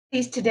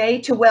pleased today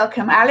to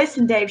welcome Alice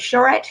and Dave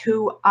Shorett,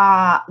 who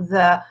are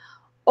the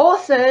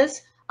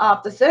authors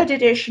of the third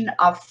edition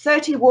of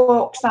 30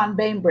 Walks on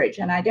Bainbridge.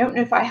 And I don't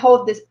know if I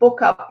hold this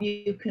book up,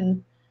 you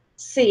can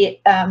see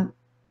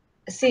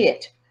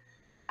it.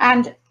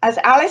 And as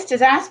Alice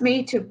has asked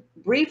me to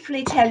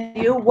briefly tell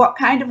you what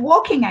kind of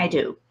walking I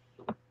do.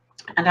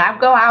 And I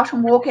go out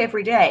and walk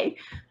every day.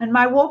 And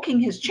my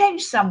walking has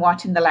changed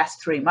somewhat in the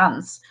last 3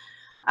 months.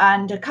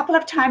 And a couple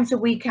of times a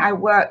week, I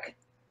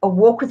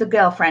walk with a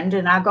girlfriend,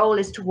 and our goal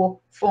is to walk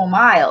 4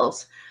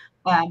 miles.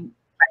 And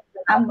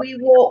we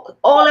walk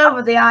all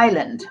over the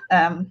island.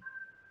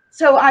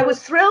 So I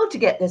was thrilled to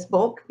get this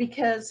book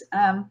because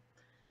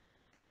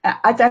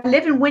as I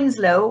live in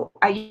Winslow,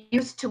 I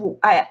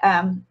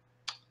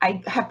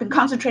have been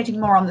concentrating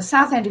more on the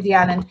south end of the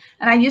island,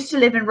 and I used to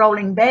live in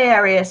Rolling Bay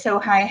area,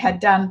 so I had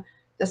done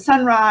the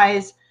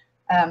Sunrise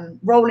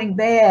Rolling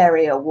Bay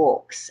area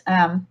walks.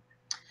 I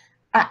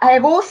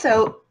have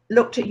also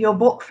looked at your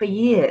book for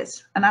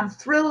years, and I'm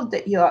thrilled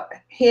that you're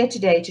here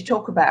today to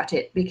talk about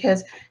it,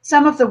 because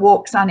some of the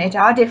walks on it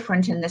are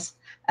different in this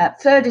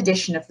third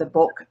edition of the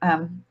book.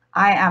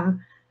 I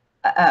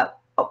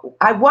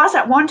was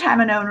at one time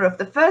an owner of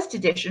the first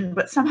edition,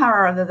 but somehow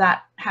or other,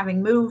 that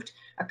having moved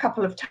a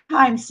couple of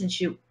times since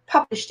you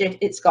published it,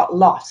 it's got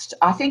lost.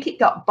 I think it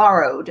got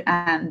borrowed,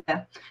 and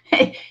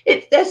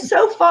they're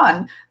so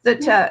fun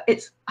that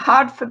it's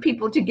hard for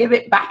people to give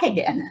it back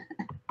again.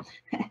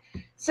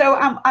 So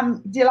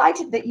I'm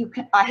delighted that you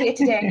are here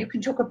today, and you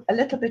can talk a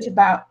little bit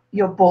about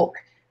your book.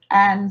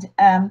 And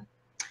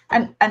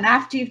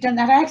after you've done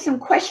that, I have some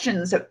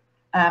questions.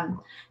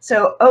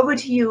 So over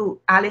to you,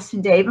 Alice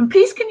and Dave. And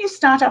please, can you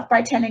start off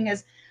by telling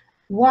us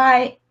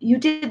why you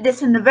did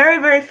this in the very,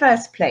 very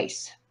first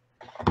place?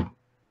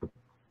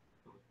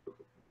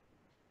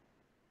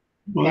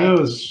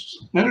 Well,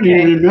 I don't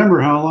even remember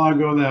how long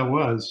ago that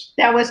was.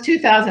 That was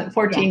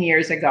 2014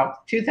 years ago,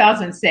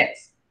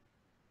 2006.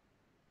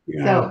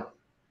 Yeah. So,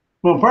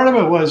 well, part of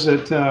it was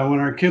that when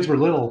our kids were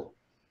little,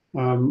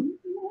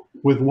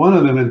 with one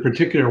of them in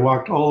particular,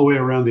 walked all the way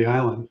around the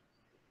island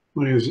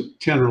when he was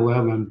 10 or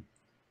 11.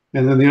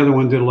 And then the other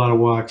one did a lot of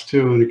walks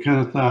too. And he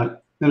kind of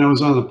thought, and I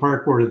was on the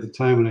park board at the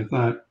time, and I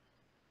thought,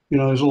 you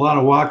know, there's a lot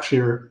of walks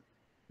here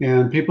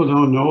and people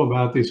don't know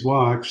about these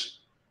walks.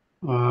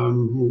 Why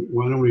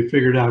don't we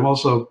figure it out? I've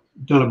also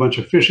done a bunch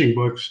of fishing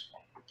books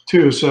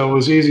too. So it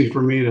was easy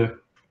for me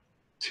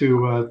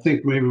to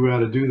think maybe we ought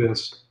to do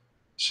this.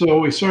 So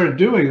what we started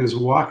doing is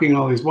walking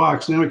all these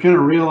walks. And then we kind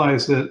of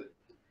realized that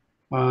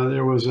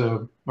there was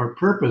our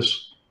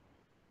purpose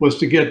was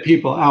to get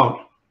people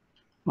out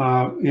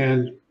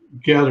and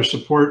gather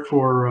support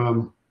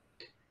for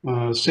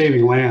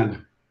saving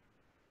land.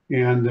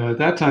 And at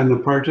that time, the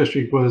Park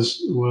District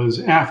was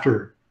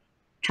after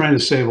trying to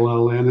save a lot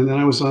of land. And then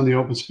I was on the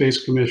Open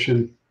Space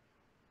Commission.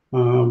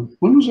 When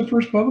was it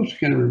first published? I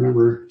can't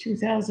remember.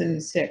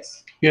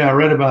 2006. Yeah, I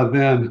read about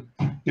then.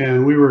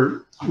 And we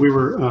were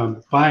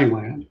buying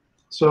land.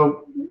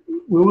 So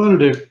we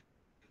wanted to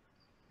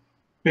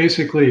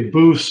basically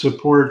boost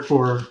support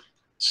for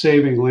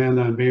saving land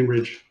on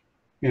Bainbridge.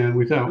 And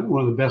we thought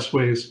one of the best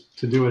ways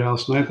to do it,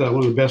 Alice and I thought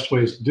one of the best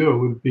ways to do it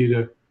would be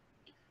to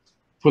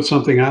put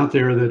something out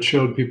there that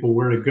showed people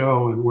where to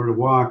go and where to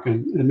walk,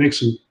 and make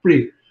some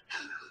pretty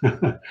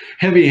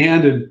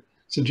heavy-handed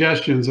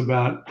suggestions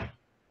about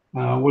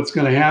what's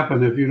going to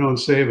happen if you don't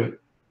save it.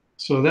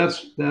 So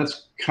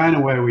that's kind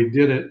of why we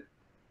did it.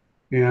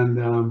 And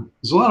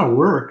there's a lot of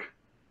work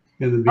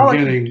in the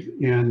beginning,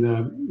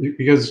 and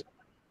because,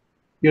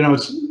 you know,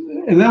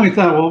 and then we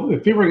thought, well,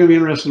 if people are going to be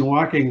interested in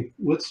walking,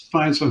 let's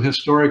find some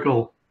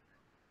historical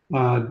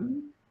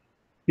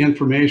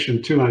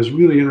information too. I was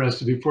really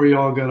interested, before you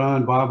all got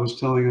on, Bob was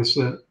telling us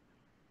that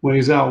when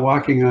he's out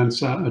walking on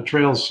a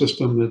trail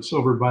system that's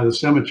over by the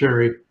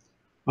cemetery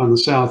on the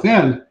south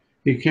end,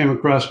 he came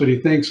across what he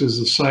thinks is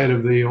the site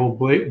of the old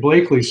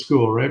Blakely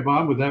School, right,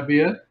 Bob? Would that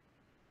be it?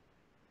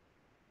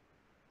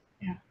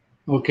 Yeah.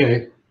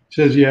 Okay,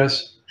 says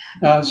yes.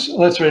 So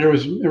that's right,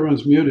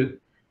 everyone's muted.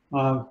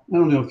 I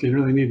don't know if you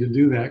really need to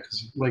do that,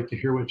 because I'd like to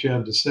hear what you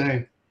have to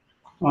say.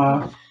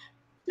 My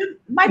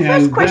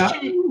first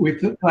question. We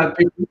thought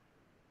people.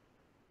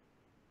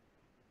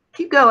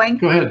 Keep going.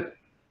 Go ahead.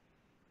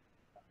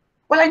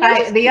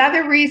 Well, the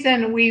other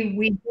reason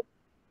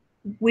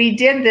we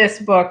did this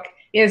book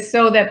is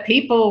so that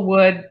people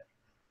would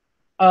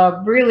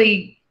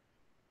really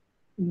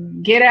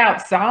get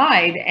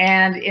outside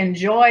and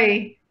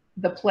enjoy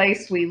the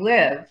place we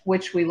live,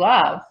 which we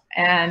love,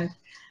 and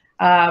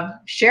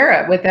share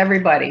it with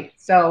everybody.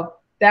 So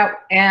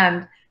that,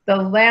 and the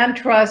Land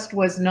Trust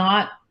was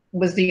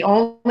the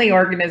only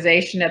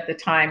organization at the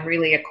time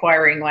really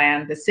acquiring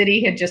land. The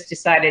city had just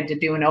decided to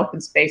do an open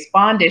space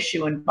bond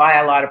issue and buy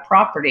a lot of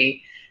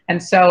property.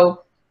 And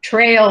so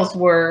trails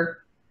were,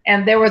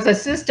 and there was a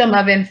system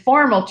of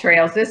informal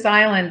trails. This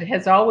island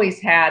has always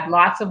had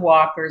lots of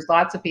walkers,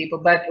 lots of people,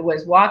 but it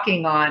was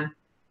walking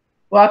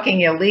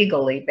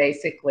illegally,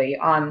 basically,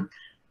 on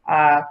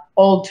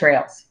old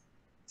trails.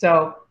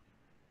 So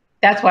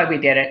that's why we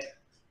did it.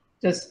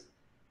 Just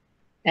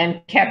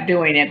and kept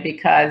doing it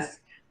because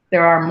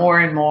there are more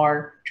and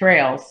more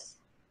trails.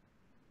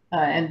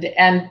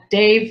 And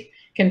Dave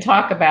can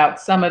talk about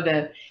some of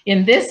the,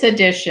 in this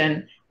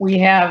edition, we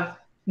have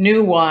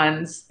new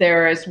ones.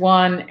 There is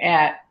one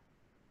at,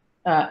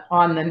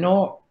 on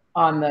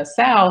the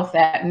south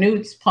at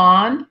Newt's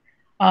Pond.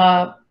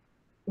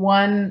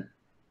 One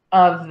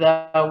of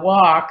the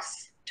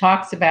walks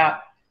talks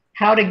about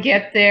how to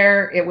get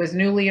there. It was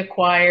newly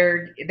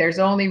acquired. There's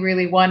only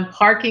really one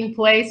parking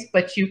place,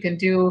 but you can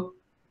do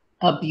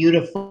a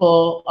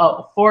beautiful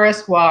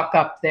forest walk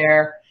up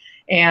there.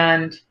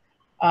 And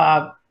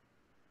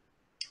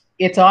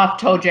it's off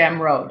Toe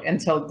Jam Road.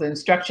 And so the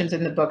instructions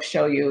in the book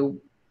show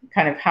you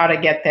kind of how to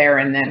get there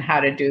and then how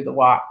to do the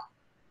walk.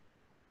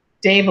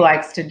 Dave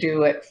likes to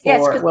do it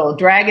for, yes, well,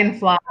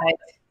 dragonflies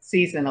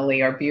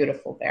seasonally are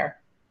beautiful there.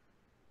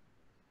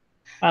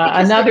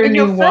 Another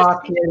new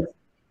walk is,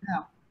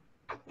 no.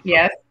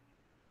 Yes?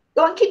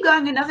 Go on, keep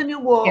going, another new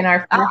walk. In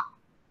our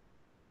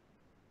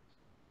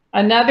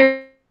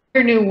Another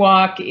new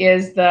walk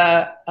is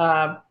the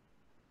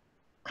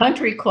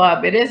Country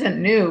Club. It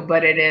isn't new,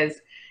 but it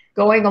is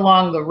going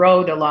along the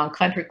road, along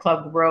Country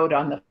Club Road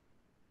on the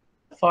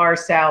far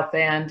south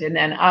end, and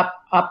then up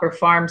Upper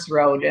Farms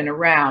Road and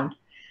around.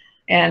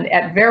 And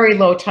at very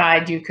low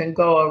tide, you can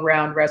go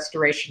around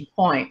Restoration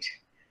Point.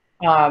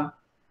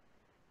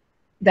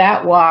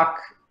 That walk,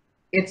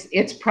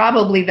 it's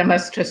probably the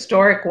most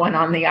historic one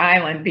on the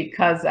island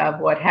because of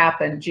what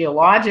happened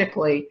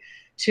geologically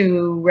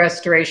to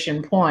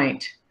Restoration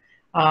Point,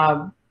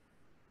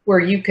 where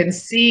you can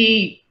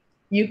see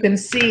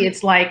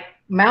it's like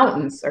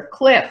mountains or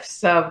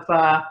cliffs of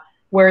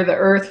where the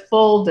earth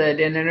folded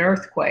in an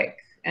earthquake,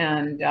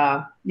 and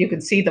you can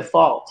see the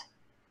fault.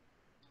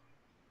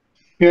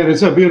 Yeah,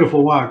 it's a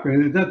beautiful walk.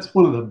 And that's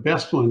one of the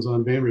best ones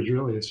on Bainbridge,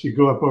 really, is you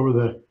go up over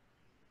the,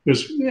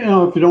 there's, you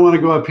know, if you don't want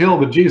to go uphill,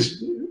 but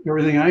geez,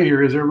 everything I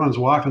hear is everyone's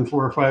walking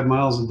 4 or 5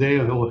 miles a day.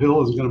 A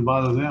hill is going to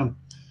bother them.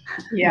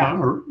 Yeah.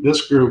 Or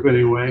this group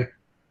anyway.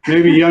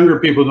 Maybe younger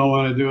people don't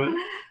want to do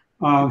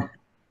it.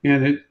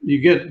 And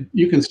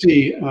you can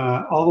see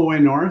all the way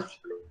north,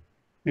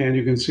 and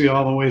you can see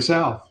all the way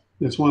south.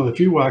 It's one of the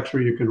few walks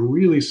where you can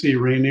really see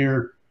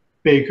Rainier,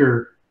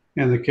 Baker,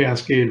 and the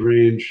Cascade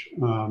Range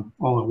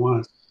all at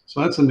once.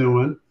 So that's a new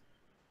one.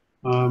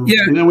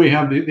 Yeah. And then we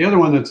have the other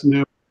one that's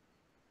new.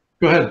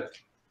 Go ahead.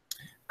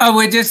 Oh,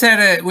 we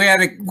had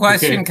a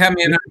question come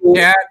in on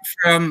chat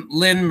from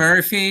Lynn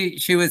Murphy.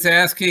 She was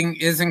asking,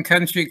 isn't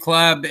Country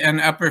Club and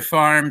Upper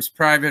Farms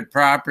private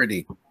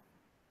property?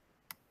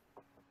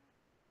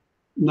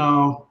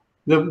 No,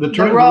 the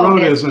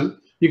road isn't.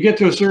 You get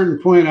to a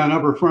certain point on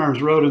Upper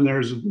Farms Road, and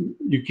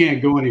you can't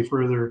go any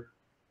further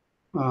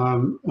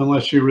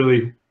unless you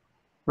really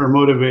are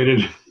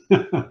motivated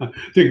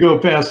to go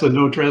past the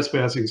no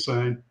trespassing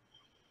sign.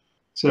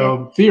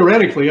 So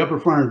theoretically, Upper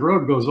Farms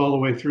Road goes all the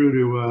way through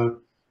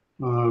to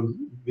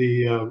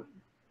the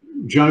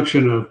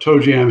junction of Toe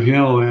Jam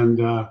Hill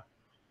and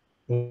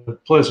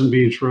Pleasant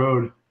Beach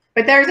Road.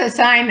 But there's a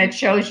sign that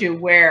shows you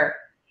where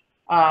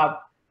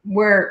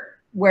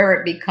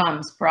it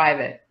becomes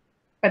private.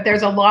 But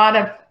there's a lot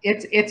of,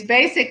 it's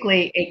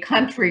basically a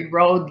country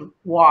road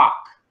walk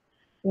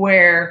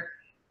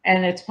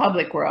and it's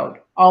public road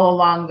all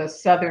along the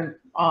southern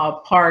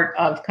part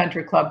of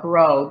Country Club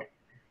Road.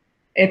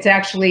 It's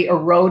actually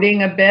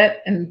eroding a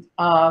bit, and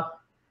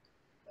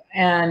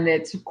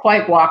it's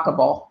quite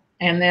walkable.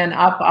 And then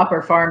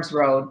Upper Farms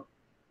Road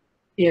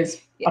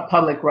is a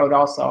public road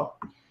also.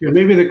 Yeah,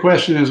 maybe the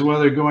question is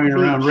whether going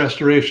around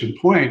Restoration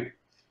Point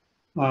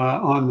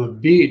on the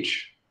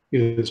beach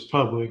is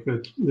public.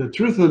 But the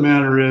truth of the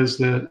matter is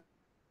that,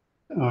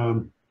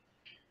 I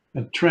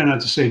try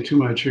not to say too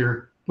much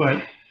here,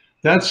 but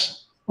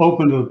that's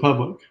open to the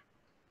public.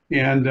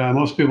 And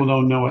most people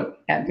don't know it.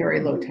 At very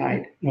low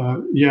tide.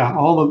 Yeah,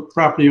 all the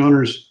property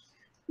owners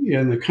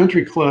in the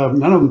Country Club,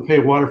 none of them pay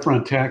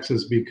waterfront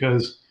taxes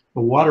because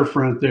the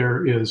waterfront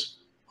there is,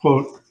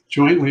 quote,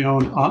 jointly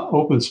owned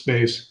open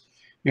space,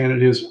 and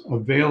it is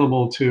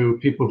available to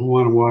people who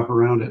want to walk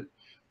around it.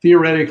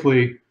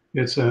 Theoretically,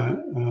 it's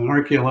an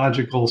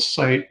archaeological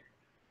site,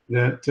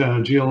 that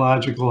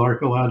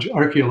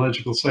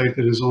archaeological site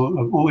that is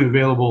only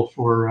available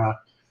for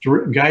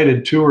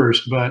guided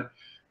tours, but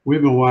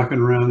we've been walking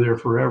around there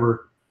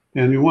forever.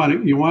 And you want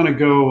to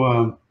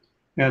go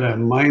at a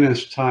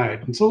minus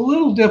tide. It's a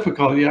little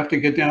difficult. You have to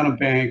get down a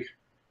bank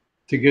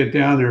to get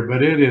down there,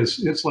 but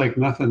it's like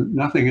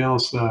nothing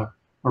else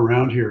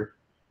around here.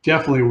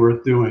 Definitely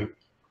worth doing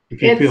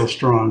if you feel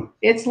strong.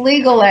 It's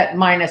legal at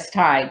minus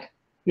tide.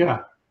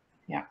 Yeah.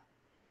 Yeah.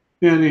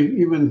 And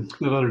even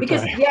at other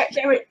because tide. Yeah,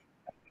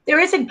 there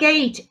is a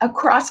gate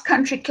across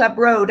Country Club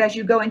Road as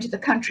you go into the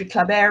Country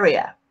Club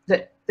area.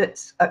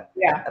 That's a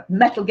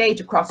metal gate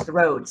across the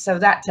road, so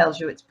that tells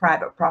you it's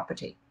private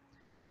property.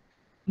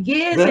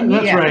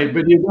 That's right,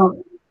 but you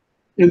don't.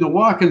 In the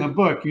walk in the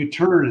book, you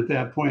turn at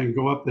that point and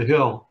go up the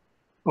hill,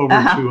 over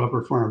to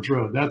Upper Farms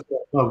Road. That's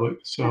public.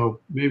 So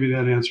maybe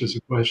that answers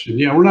the question.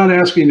 Yeah, we're not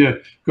asking to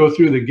go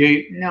through the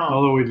gate,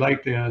 although we'd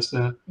like to ask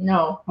that.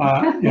 No.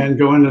 And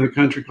go into the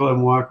country club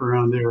and walk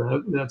around there.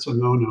 That's a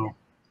no-no.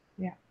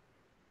 Yeah.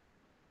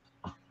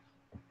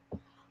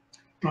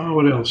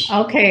 What else?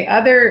 Okay,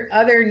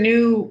 other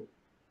new.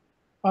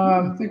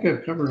 I think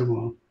I've covered them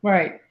all.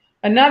 Right.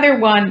 Another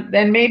one,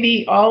 then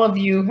maybe all of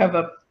you have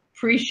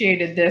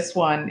appreciated this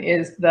one,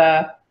 is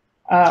the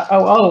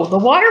the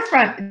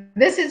waterfront.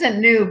 This isn't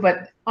new,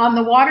 but on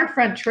the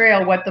waterfront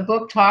trail, what the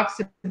book talks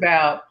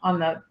about on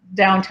the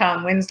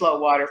downtown Winslow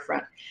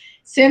waterfront.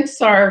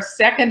 Since our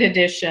second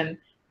edition,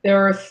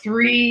 there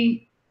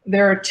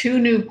are two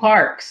new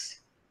parks.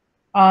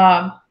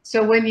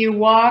 So when you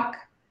walk,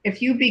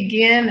 if you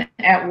begin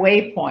at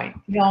Waypoint,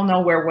 you all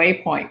know where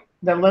Waypoint,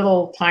 the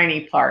little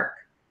tiny park.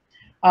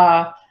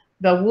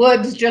 The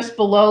woods just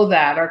below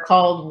that are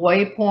called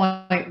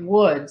Waypoint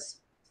Woods.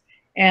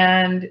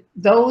 And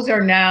those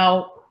are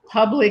now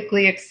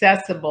publicly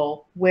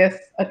accessible with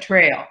a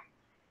trail.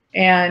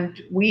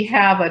 And we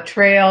have a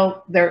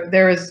trail,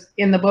 there is,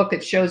 in the book,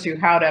 it shows you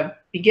how to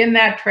begin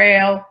that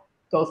trail,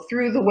 go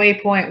through the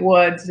Waypoint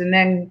Woods, and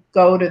then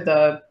go to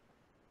the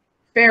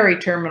ferry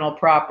terminal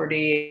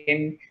property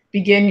and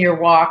begin your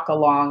walk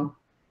along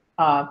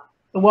the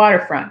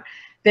waterfront.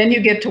 Then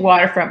you get to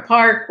Waterfront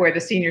Park, where the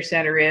senior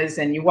center is,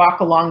 and you walk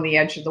along the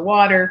edge of the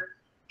water,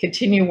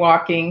 continue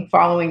walking,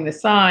 following the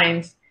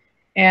signs,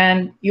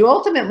 and you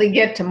ultimately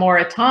get to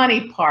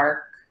Moritani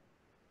Park,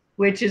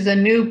 which is a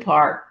new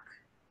park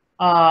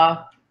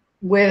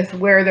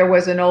where there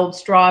was an old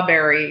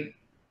strawberry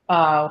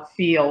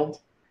field.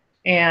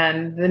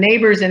 And the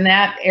neighbors in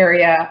that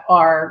area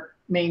are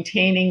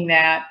maintaining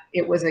that.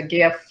 It was a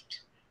gift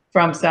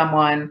from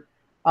someone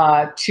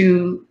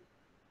to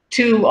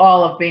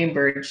all of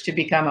Bainbridge to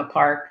become a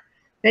park.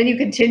 Then you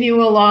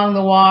continue along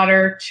the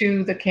water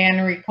to the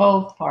Cannery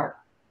Cove Park,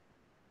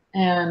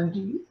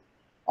 and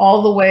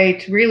all the way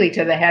to really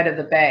to the head of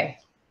the bay.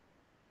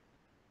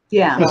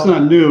 Yeah. That's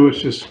not new, it's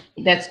just.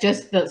 That's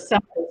just some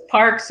of the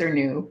parks are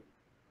new.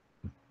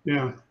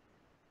 Yeah.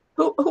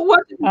 Who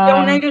was it who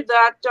donated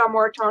that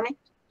Moritani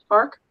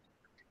Park?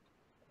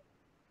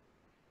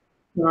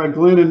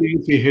 Glenn and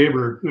Nancy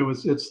Haber.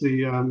 It's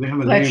the they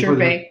have a name for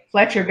that.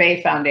 Fletcher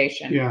Bay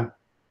Foundation. Yeah.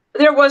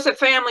 There was a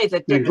family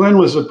that did. Yeah, Glenn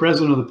was the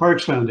president of the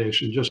Parks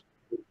Foundation.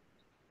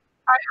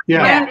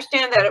 I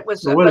understand that it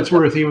was. For what it's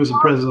worth, he was the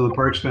president of the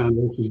Parks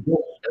Foundation.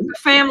 The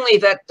family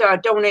that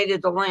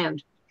donated the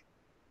land.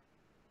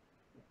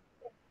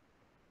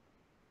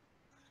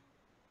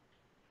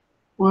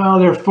 Well,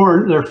 their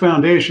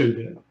foundation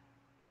did.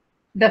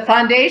 The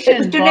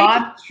foundation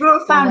bought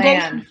through a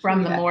foundation land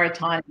from the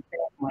Moritani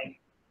family.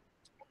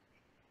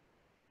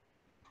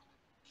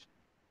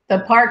 The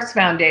Parks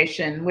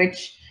Foundation,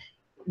 which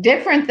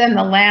different than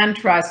the Land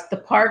Trust, the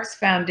Parks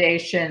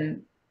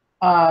Foundation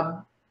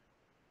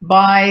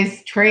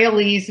buys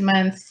trail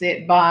easements.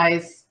 It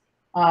buys,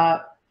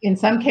 in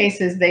some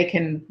cases, they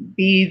can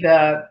be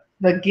the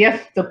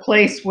gift, the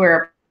place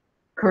where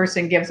a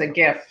person gives a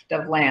gift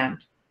of land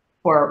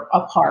for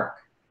a park.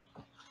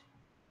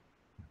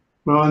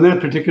 Well, in that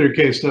particular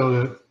case,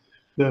 though,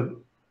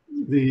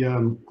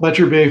 the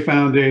Fletcher Bay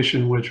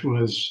Foundation, which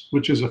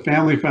is a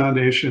family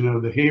foundation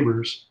of the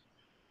Habers,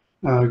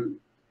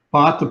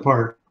 bought the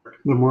park,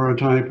 the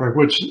Moritani Park,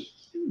 which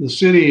the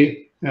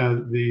city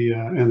and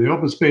the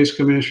Open Space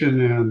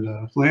Commission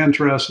and Land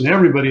Trust and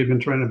everybody had been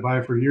trying to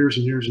buy for years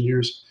and years and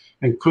years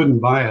and couldn't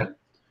buy it.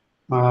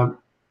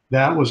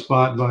 That was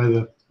bought by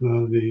the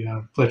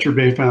Fletcher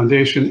Bay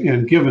Foundation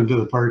and given to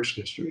the Parks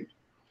District.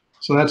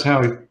 So that's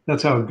how you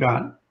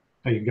got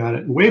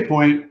it.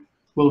 Waypoint, a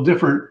little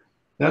different.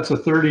 That's a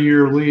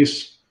 30-year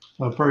lease.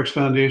 Parks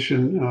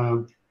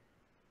Foundation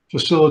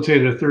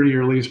facilitated a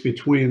 30-year lease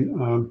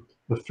between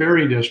the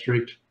Ferry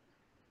District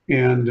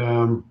and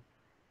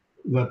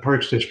the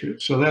Parks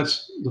District. So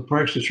that's the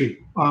Parks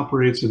District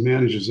operates and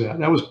manages that.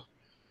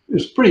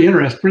 It's pretty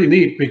interesting, pretty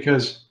neat,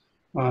 because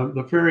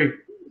the ferry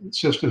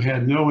system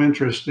had no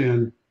interest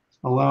in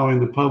allowing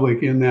the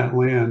public in that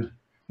land.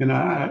 And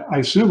I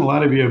assume a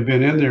lot of you have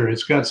been in there.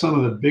 It's got some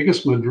of the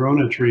biggest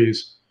madrona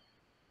trees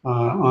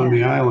on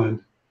the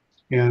island.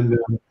 And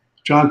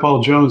John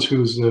Paul Jones,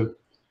 who's the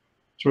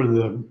sort of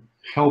the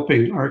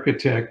helping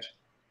architect,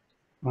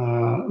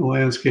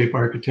 landscape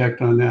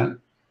architect on that,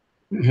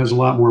 has a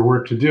lot more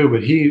work to do.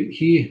 But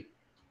he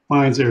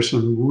finds there's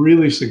some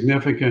really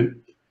significant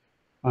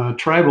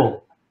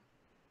tribal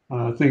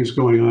things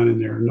going on in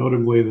there,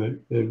 notably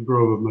the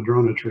grove of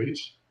madrona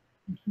trees.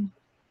 Mm-hmm.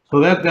 So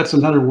that's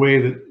another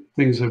way that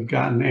things have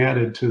gotten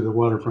added to the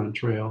waterfront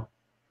trail.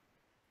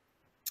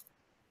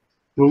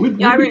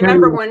 Well, I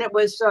remember when it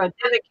was,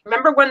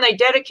 remember when they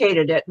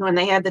dedicated it, when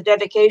they had the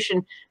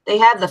dedication, they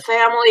had the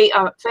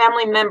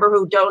family member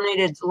who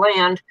donated the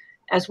land,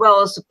 as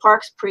well as the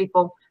parks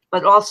people,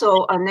 but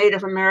also a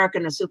Native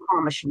American, a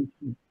Suquamish,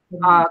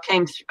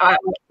 came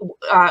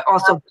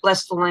also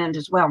blessed the land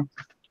as well.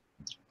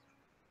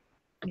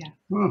 Yeah.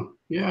 Oh,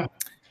 yeah.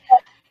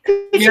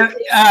 Yeah,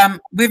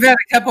 we've had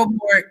a couple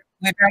more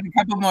we've had a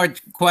couple more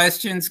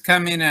questions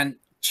come in on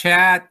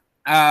chat.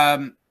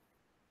 And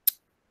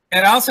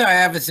also, I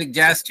have a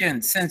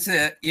suggestion. Since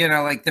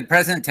like the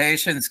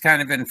presentation's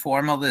kind of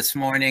informal this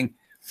morning,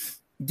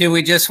 do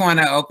we just want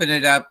to open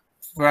it up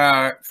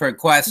for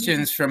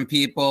questions from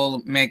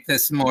people? Make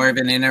this more of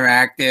an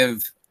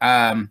interactive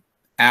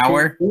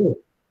hour.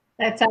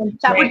 That sounds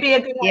That great. would be a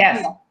good Yes.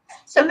 idea.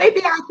 So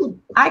maybe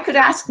I could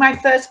ask my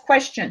first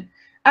question.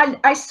 And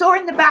I saw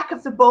in the back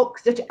of the book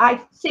that I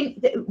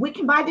think that we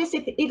can buy this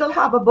at Eagle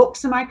Harbor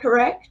Books. Am I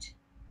correct?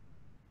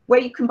 Where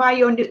you can buy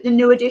the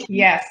new edition.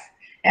 Yes.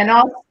 And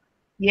also,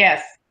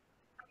 yes.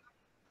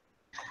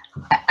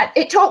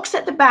 It talks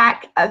at the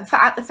back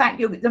about the fact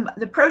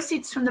the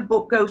proceeds from the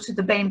book go to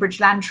the Bainbridge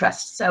Land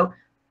Trust. So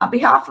on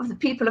behalf of the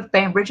people of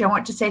Bainbridge, I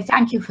want to say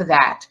thank you for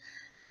that.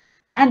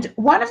 And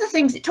one of the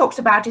things it talks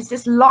about is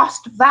this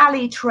Lost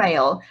Valley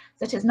Trail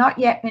that has not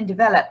yet been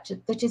developed,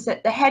 that is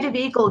at the head of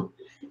Eagle.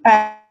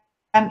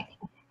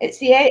 It's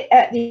the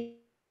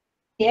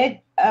edge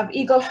of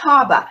Eagle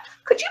Harbor.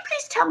 Could you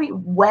please tell me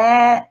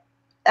where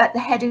at the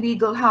head of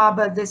Eagle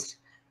Harbor this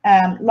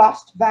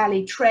Lost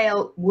Valley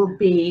Trail will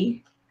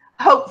be?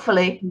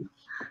 Hopefully.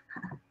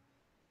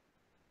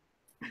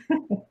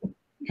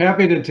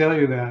 Happy to tell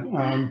you that.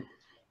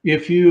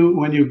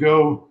 When you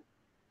go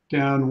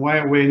down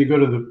Wyatt Way and you go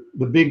to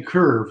the big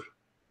curve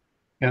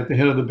at the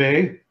head of the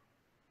bay,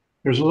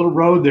 there's a little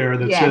road there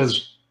that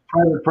says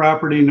private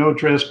property, no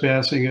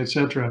trespassing,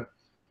 etc.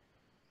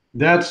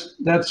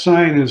 That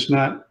sign is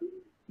not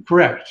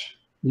correct.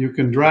 You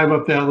can drive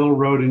up that little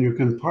road and you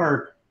can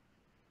park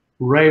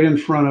right in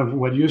front of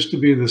what used to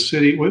be the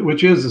city,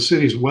 which is the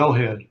city's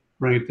wellhead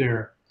right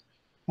there.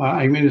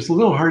 I mean, it's a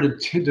little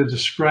hard to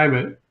describe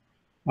it,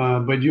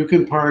 but you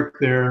can park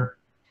there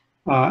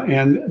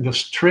and the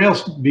trail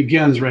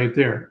begins right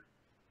there.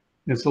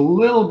 It's a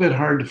little bit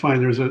hard to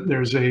find. There's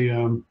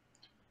a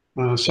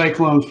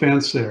cyclone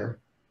fence there,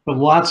 but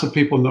lots of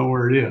people know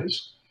where it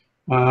is.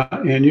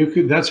 And you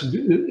could,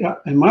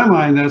 in my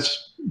mind,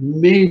 that's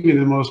maybe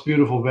the most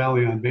beautiful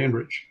valley on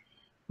Bainbridge.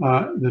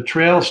 The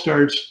trail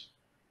starts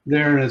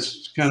there and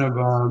it's kind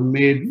of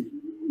made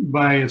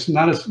by, it's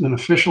not an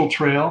official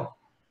trail,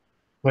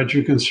 but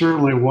you can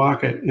certainly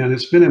walk it and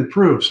it's been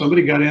improved.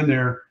 Somebody got in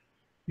there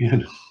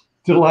and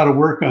did a lot of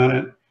work on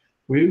it.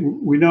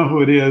 We know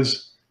who it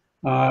is,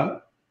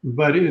 but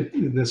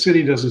the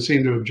city doesn't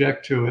seem to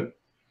object to it.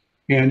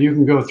 And you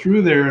can go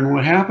through there, and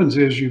what happens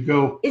is you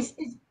go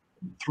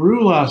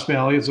through Lost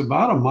Valley. It's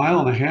about 1.5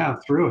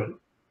 miles through it.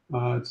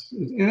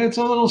 It's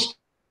a little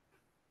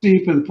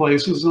steep in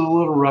places and a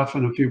little rough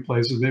in a few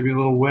places, maybe a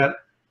little wet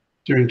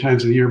during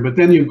times of the year. But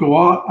then you go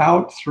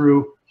out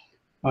through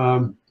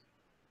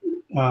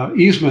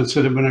easements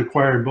that have been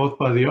acquired both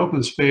by the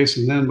open space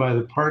and then by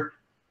the Park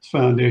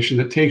Foundation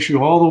that takes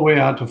you all the way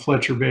out to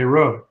Fletcher Bay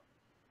Road.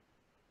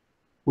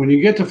 When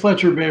you get to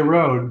Fletcher Bay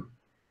Road,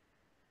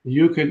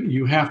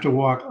 you have to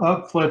walk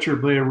up Fletcher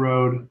Bay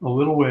Road a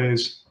little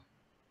ways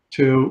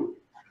to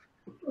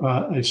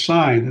a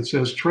sign that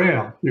says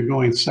trail. You're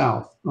going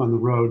south on the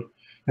road.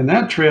 And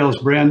that trail is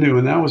brand new,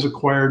 and that was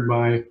acquired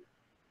by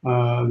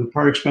the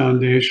Parks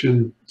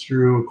Foundation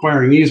through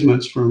acquiring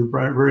easements from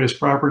various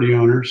property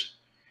owners.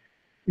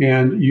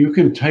 And you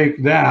can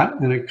take that,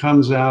 and it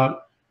comes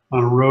out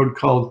on a road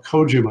called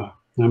Kojima.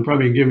 And I'm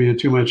probably giving you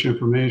too much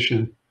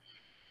information,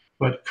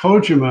 but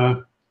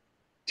Kojima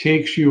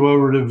takes you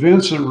over to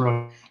Vincent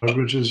Road,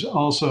 which is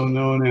also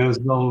known as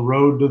the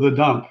road to the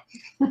dump.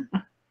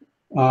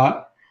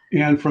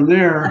 And from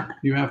there,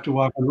 you have to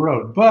walk on the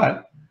road.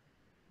 But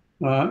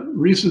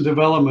recent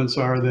developments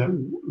are that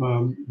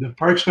the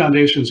Parks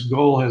Foundation's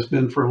goal has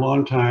been for a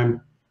long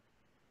time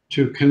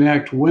to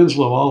connect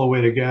Winslow all the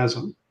way to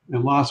Gasm.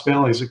 And Lost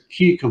Valley is a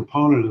key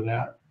component of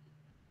that.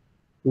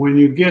 When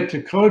you get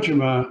to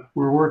Kojima,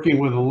 we're working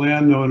with a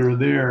landowner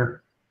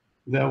there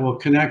that will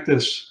connect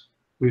us,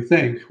 we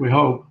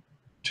hope,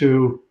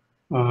 to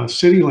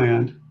city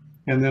land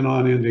and then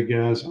on into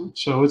Gasm.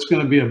 So it's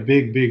going to be a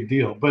big, big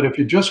deal. But if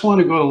you just want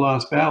to go to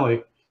Lost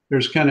Valley,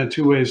 there's kind of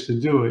two ways to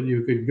do it.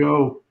 You could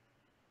go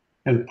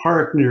and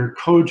park near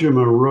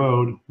Kojima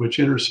Road, which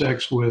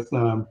intersects with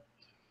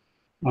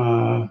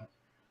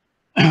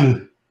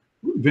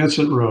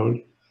Vincent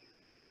Road,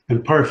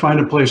 and find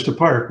a place to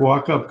park.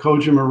 Walk up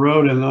Kojima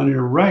Road, and on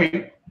your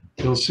right,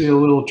 you'll see a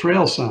little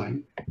trail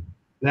sign.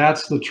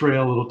 That's the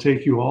trail that'll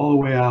take you all the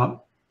way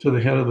out to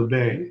the head of the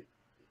bay.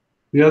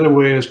 The other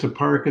way is to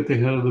park at the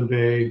head of the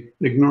bay,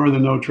 ignore the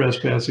no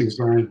trespassing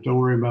sign, don't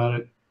worry about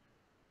it.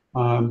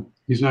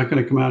 He's not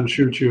going to come out and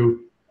shoot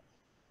you,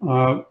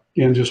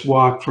 and just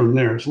walk from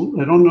there. So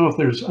I don't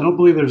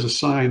believe there's a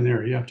sign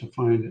there. You have to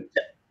find it.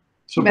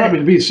 So probably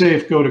to be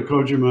safe, go to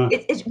Kojima.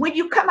 It's when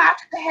you come out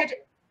of the head,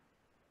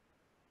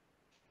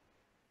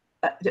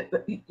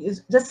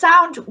 the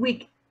sound,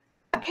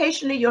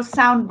 occasionally your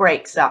sound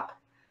breaks up.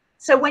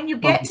 So when you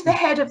get to the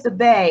head of the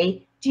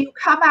bay, do you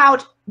come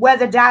out where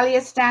the Dahlia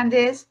stand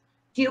is?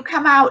 Do you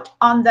come out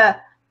on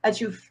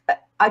as you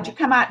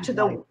come out to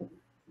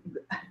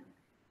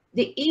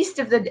the east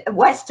of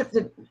west of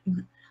the,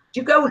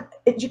 Do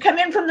you come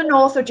in from the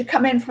north or do you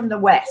come in from the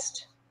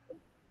west?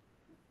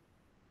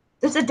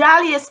 There's a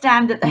dahlia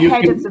stand at the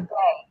head of the bay.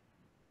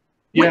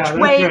 Yeah,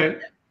 Which way? right.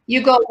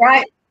 You go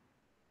right.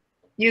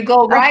 You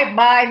go right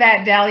by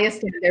that dahlia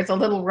stand. There's a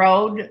little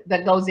road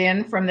that goes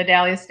in from the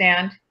dahlia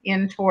stand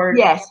in toward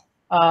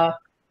the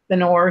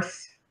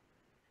north.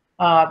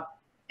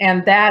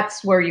 And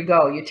that's where you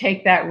go. You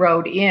take that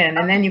road in,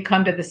 and then you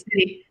come to the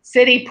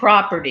city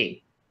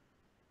property.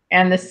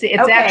 And it's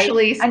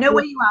actually, I know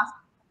where you are.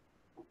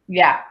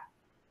 Yeah.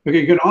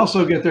 Okay, you can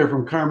also get there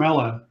from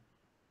Carmela,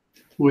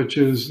 which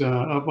is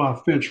up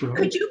off Finch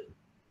Road.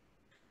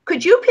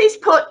 Could you please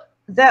put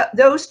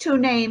those two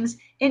names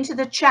into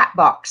the chat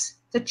box?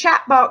 The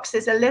chat box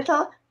is a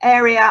little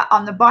area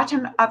on the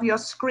bottom of your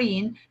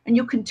screen, and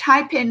you can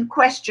type in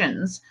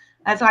questions.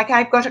 As like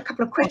I've got a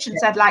couple of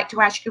questions I'd like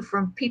to ask you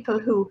from people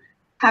who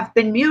have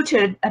been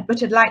muted, but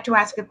would like to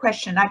ask a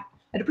question. I'd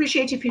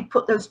appreciate if you'd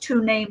put those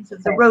two names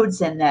of the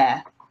roads in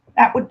there.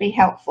 That would be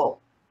helpful.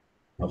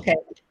 Okay.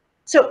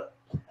 So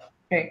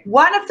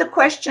one of the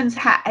questions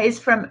is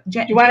from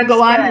Do you want to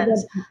go on?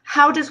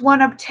 How does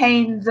one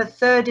obtain the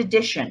 3rd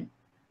edition?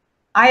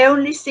 I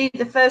only see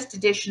the 1st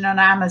edition on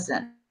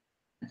Amazon.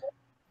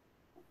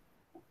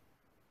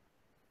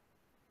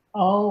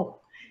 Oh,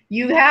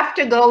 you have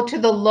to go to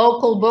the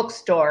local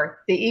bookstore,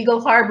 the Eagle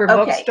Harbor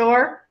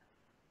bookstore,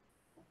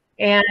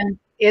 and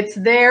it's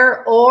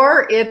there,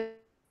 or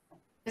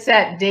it's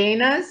at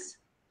Dana's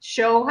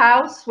Show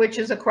House, which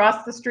is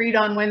across the street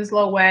on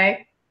Winslow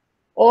Way,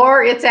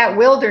 or it's at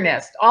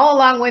Wilderness. All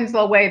along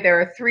Winslow Way, there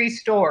are 3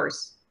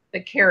 stores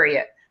that carry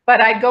it.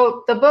 But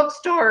the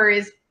bookstore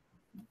is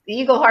the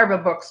Eagle Harbor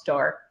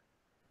bookstore,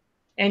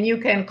 and you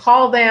can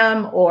call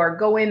them or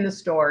go in the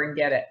store and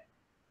get it.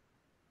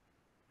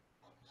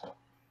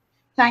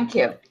 Thank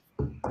you.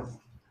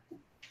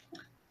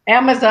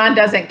 Amazon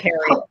doesn't carry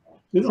it.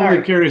 It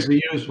only carries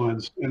the used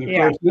ones. And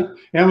of course,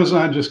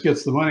 Amazon just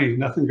gets the money.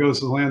 Nothing goes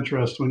to the land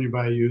trust when you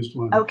buy a used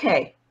one.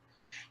 Okay.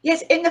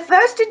 Yes, in the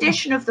 1st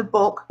edition of the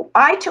book,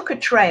 I took a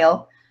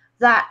trail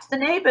that the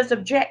neighbors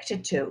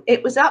objected to.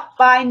 It was up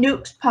by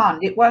Newk's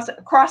Pond. It was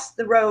across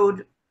the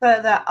road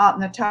further on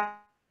the top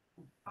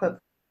of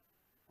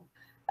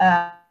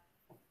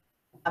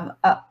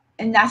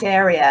in that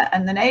area,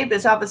 and the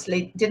neighbors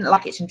obviously didn't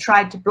like it and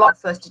tried to block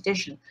 1st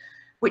edition,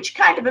 which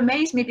kind of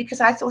amazed me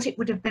because I thought it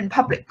would have been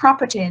public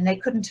property and they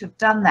couldn't have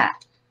done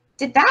that.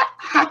 Did that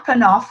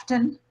happen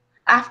often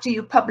after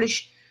you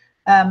publish?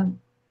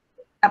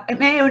 It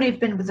may only have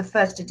been with the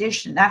 1st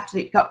edition. After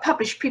it got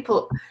published,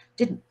 people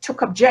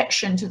took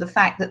objection to the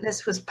fact that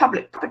this was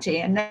public property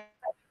and they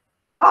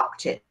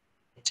blocked it.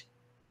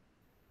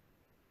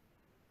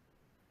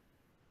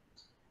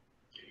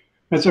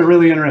 That's a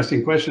really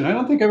interesting question. I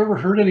don't think I've ever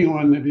heard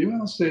anyone, if you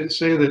else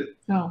say that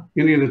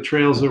any of the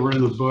trails that were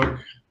in the book,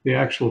 the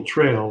actual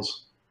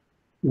trails,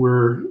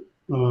 were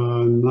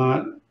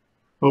not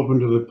open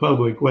to the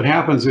public. What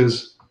happens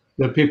is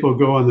that people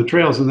go on the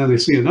trails and then they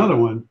see another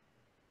one.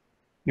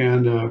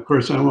 And of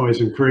course, I'm always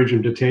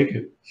encouraging them to take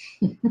it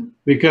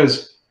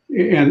because,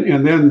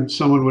 and then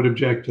someone would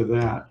object to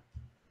that.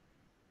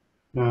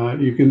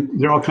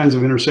 There are all kinds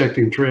of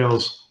intersecting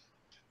trails,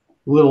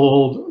 little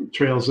old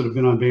trails that have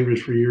been on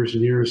Bainbridge for years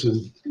and years,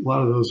 and a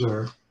lot of those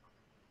are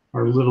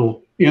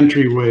little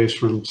entryways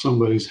from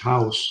somebody's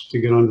house to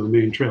get onto the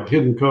main trail.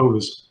 Hidden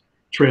Cove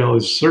trail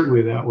is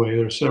certainly that way.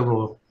 There are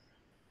several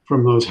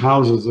from those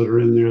houses that are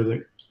in there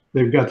that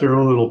they've got their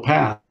own little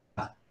path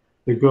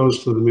that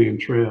goes to the main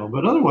trail.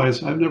 But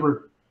otherwise, I've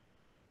never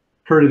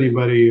heard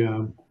anybody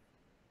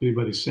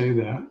say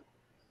that.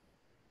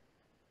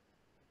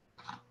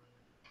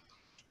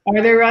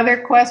 Are there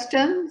other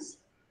questions?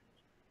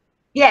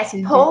 Yes,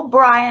 Paul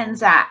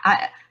Bryan's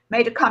I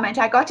made a comment.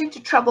 I got into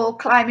trouble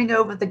climbing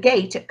over the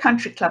gate at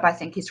Country Club, I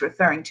think he's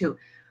referring to.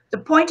 The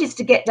point is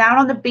to get down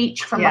on the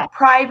beach from a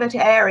private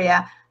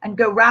area and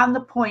go round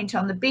the point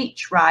on the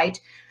beach, right?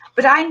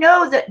 But I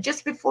know that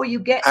just before you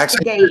get to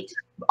the gate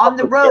on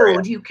the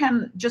road, you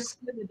can just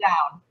slither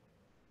down.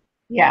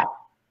 Yeah.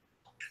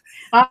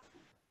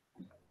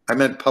 I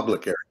meant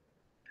public area.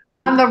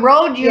 On the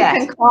road, you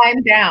can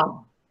climb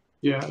down.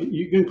 Yeah,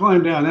 you can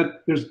climb down.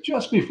 There's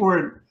just before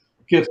it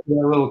gets to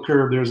that little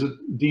curve, there's a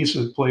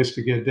decent place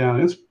to get down.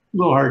 It's a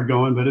little hard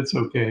going, but it's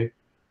okay.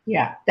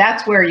 Yeah,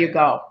 that's where you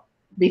go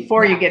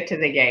before you get to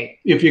the gate.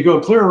 If you go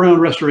clear around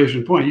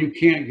Restoration Point, you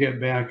can't get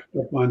back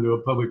up onto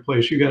a public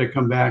place. You got to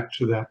come back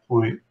to that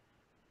point.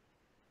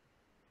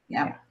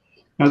 Yeah.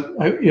 Now,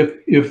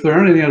 if there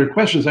aren't any other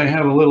questions, I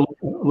have a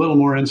little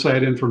more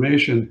inside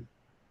information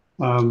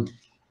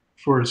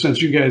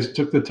since you guys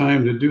took the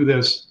time to do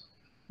this.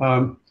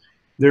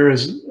 There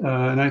is,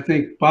 and I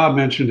think Bob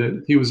mentioned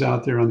it, he was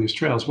out there on these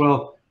trails.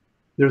 Well,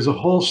 there's a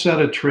whole set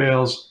of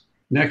trails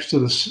next to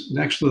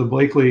the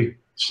Blakely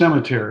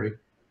Cemetery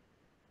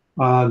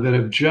that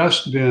have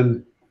just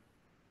been,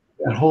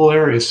 that whole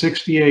area,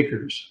 60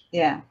 acres,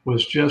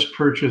 was just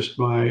purchased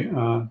by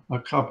a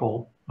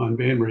couple on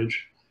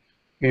Bainbridge.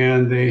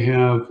 And they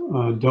have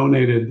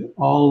donated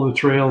all the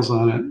trails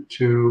on it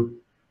to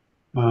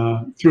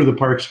through the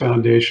Parks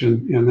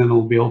Foundation, and then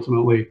it'll be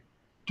ultimately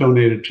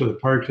donated to the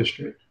Park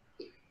District.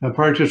 The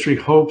Park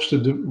District hopes to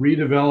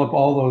redevelop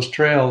all those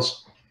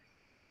trails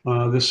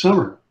this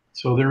summer.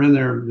 So they're in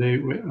there, they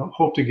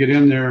hope to get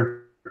in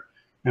there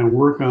and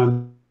work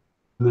on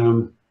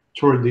them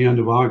toward the end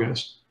of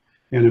August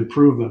and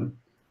improve them.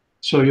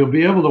 So you'll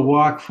be able to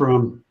walk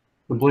from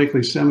the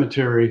Blakely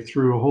Cemetery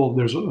through a whole,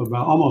 there's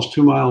about almost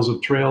 2 miles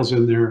of trails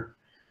in there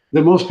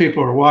that most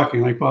people are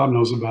walking, like Bob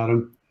knows about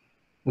them.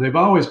 But they've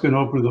always been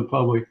open to the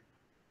public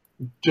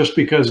just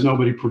because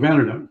nobody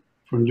prevented them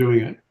from doing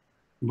it.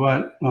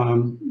 But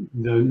the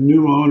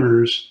new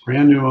owners,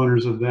 brand new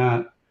owners of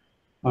that,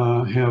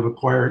 have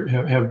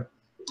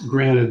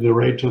granted the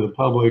right to the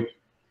public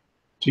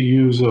to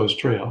use those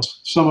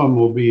trails. Some of them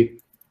will be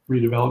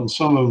redeveloped, and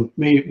some of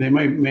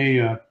them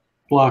may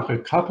block a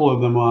couple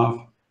of them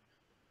off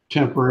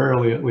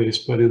temporarily at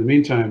least. But in the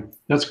meantime,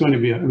 that's going to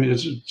be, I mean,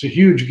 it's a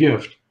huge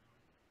gift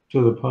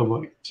to the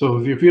public. So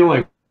if you feel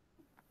like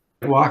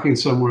walking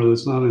somewhere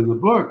that's not in the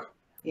book,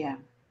 yeah,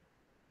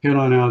 get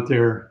on out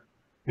there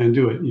and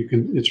do it. You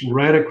can, it's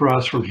right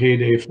across from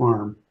Heyday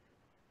Farm.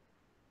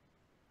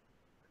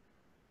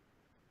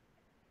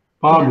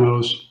 Bob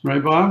knows,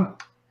 right,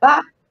 Bob?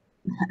 Bob.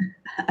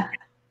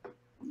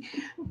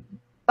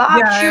 Bob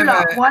Yeah,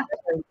 Shulock, what?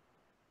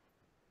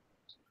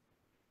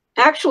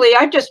 Actually,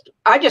 I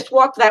just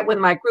walked that with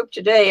my group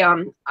today.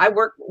 I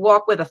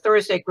walk with a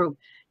Thursday group,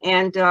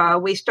 and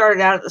we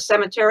started out at the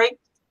cemetery,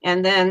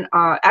 and then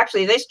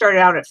actually they started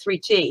out at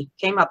 3T,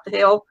 came up the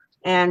hill,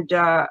 and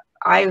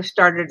I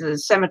started at the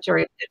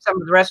cemetery.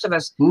 Some of the rest of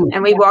us,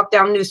 and we walked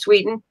down New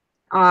Sweden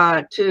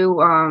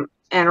to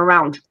and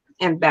around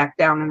and back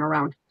down and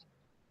around.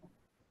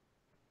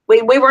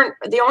 We weren't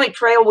the only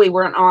trail we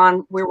weren't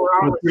on. We were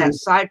on with that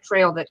side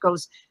trail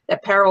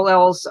that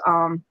parallels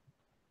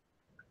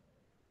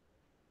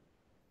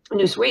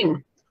New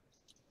Sweden.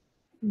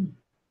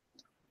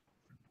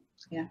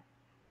 Yeah.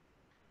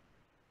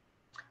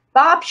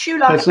 Bob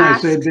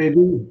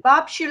Shulock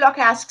Bob Shulock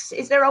asks,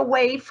 is there a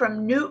way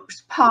from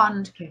Newt's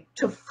Pond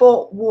to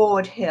Fort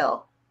Ward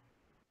Hill?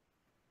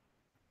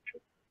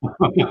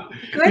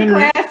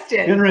 Good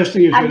question.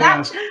 Interesting you should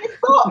ask.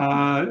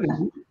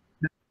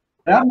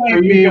 That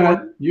might be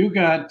what you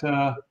got.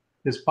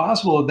 It's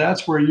possible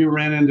that's where you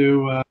ran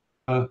into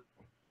the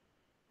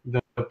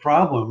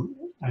problem.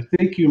 I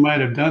think you might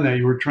have done that.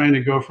 You were trying to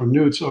go from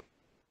Newt's,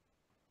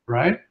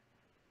 right,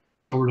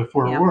 over to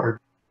Fort Ward.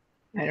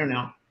 I don't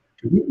know.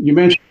 You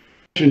mentioned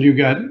you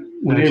got a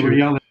neighbor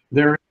yelling.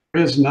 There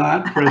is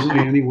not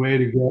presently any way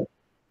to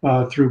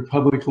get through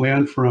public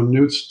land from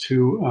Newt's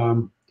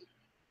to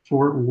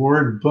Fort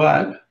Ward,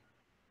 but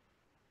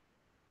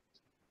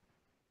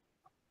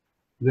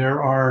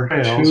there are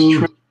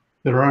trails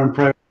that are on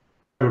private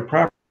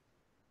property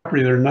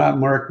that are not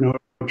marked no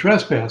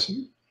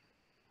trespassing.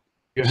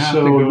 You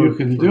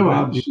can do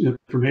it.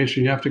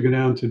 Information. You have to go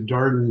down to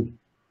Darden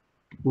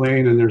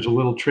Lane, and there's a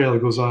little trail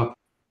that goes off.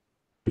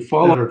 You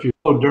follow it. If you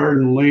follow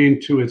Darden Lane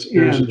to its end,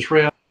 there's a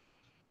trail.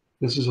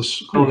 This is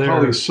we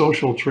call these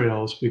social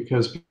trails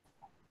because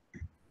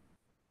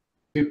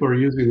people are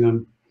using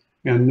them,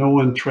 and no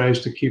one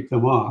tries to keep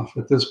them off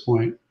at this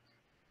point.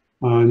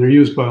 And they're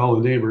used by all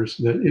the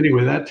neighbors.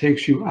 Anyway, that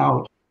takes you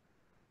out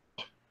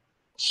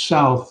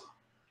south,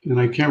 and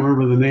I can't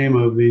remember the name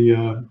of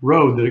the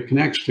road that it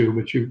connects to,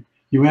 but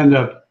you end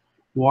up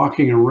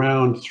walking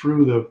around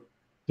through the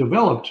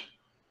developed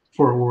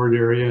Fort Ward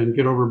area and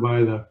get over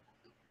by the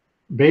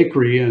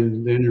bakery,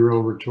 and then you're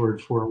over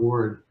toward Fort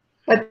Ward.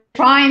 But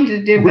trying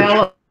to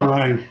develop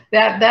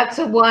that's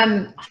a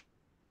one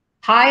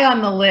high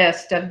on the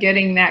list of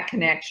getting that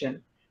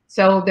connection.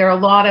 So there are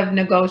a lot of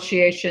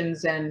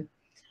negotiations and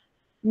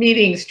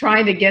meetings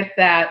trying to get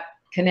that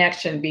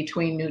connection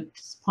between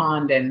Newt's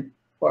Pond and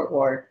Fort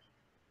Ward.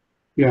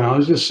 Yeah,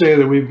 I'll just say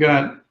that we've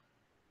got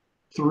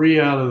 3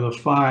 out of the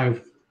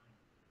 5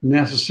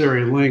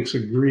 necessary links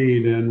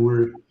agreed,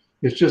 and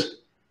it's just,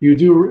 you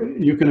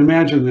can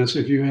imagine this,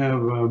 if you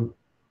have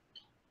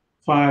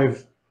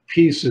 5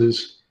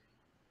 pieces,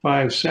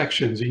 5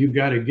 sections that you've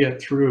got to get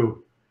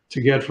through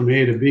to get from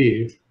A to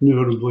B,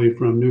 notably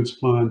from Newt's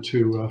Pond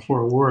to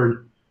Fort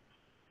Ward.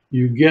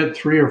 You get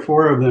 3 or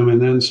 4 of them,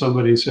 and then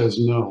somebody says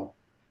no.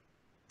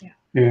 Yeah.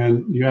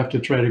 And you have to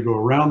try to go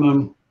around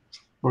them,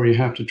 or you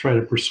have to try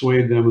to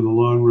persuade them in the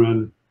long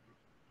run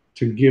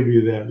to give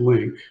you that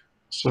link.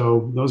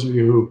 So those of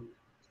you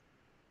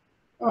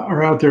who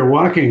are out there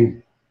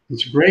walking,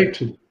 it's great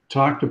to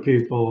talk to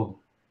people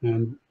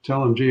and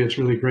tell them, gee, it's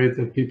really great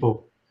that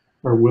people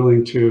are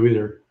willing to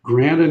either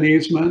grant an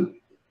easement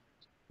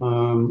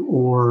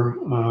or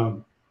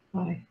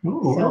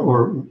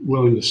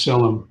willing to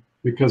sell them,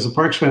 because the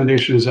Parks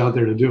Foundation is out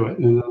there to do it.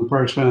 And then the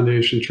Parks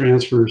Foundation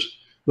transfers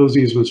those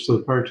easements to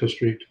the Park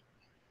District.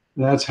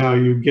 That's how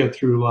you get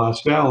through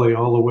Lost Valley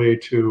all the way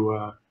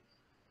to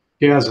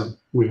Gaza,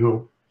 we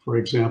hope, for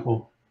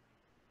example.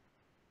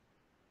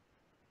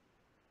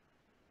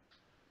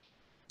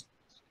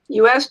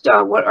 You asked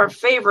what our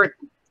favorite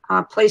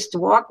place to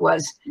walk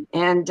was,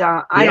 and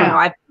I don't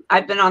know.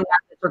 I've been on that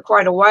for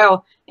quite a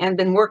while and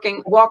been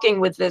walking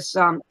with this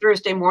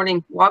Thursday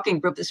morning walking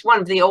group. This is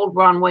one of the old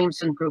Ron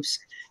Williamson groups.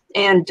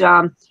 And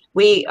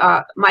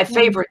my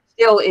favorite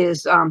still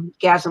is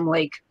Gasm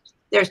Lake.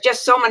 There's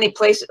just so many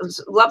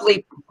places,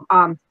 lovely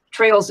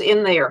trails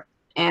in there,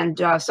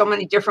 and so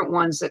many different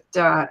ones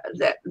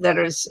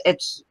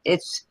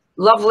it's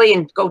lovely,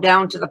 and go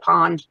down to the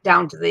pond,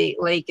 down to the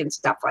lake and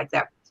stuff like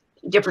that.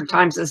 Different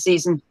times of the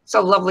season. It's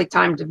a lovely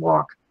time to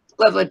walk.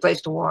 Lovely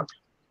place to walk.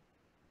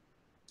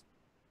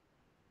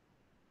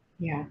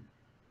 Yeah.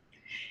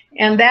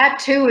 And that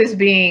too is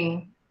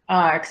being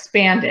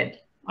expanded.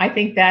 I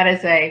think that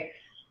is a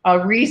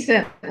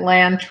recent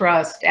land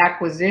trust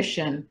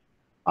acquisition.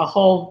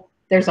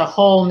 There's a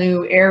whole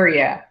new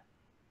area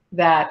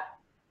that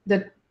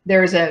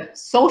there's a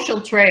social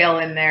trail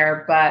in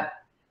there, but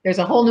there's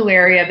a whole new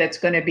area that's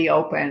going to be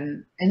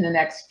open in the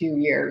next few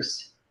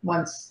years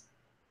once.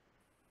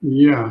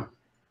 Yeah,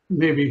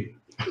 maybe.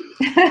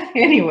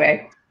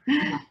 Anyway.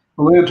 The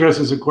land trust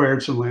has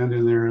acquired some land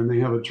in there, and they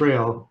have a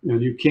trail,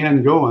 and you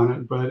can go on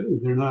it, but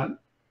they're not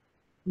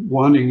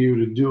wanting you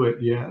to do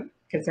it yet.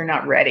 Because they're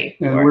not ready.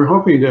 And we're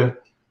hoping to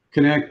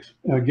connect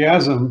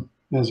Gasm,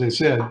 as I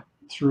said,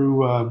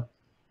 through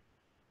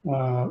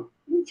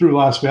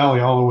Lost Valley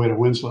all the way to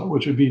Winslow,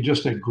 which would be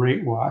just a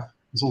great walk.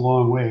 It's a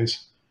long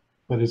ways,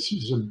 but it's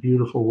just a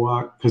beautiful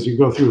walk because you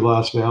go through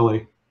Lost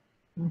Valley.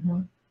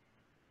 Mm-hmm.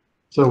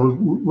 So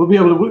we'll be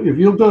able to, if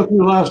you'll go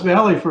through Lost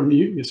Valley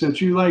since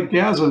you like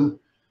Gasm,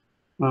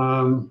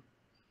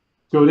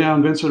 go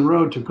down Vincent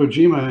Road to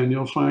Kojima, and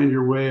you'll find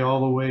your way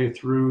all the way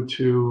through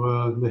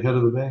to the head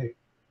of the bay.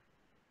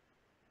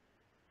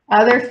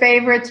 Other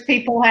favorites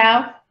people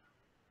have?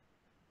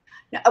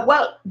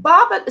 Well,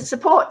 Bob at the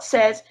support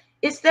says,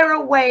 is there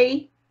a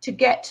way to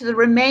get to the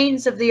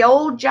remains of the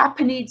old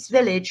Japanese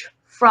village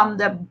from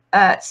the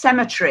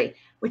cemetery?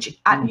 Which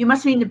you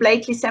must mean the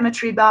Blakely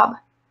Cemetery, Bob?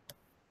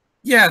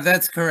 Yeah,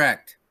 that's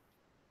correct.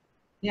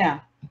 Yeah.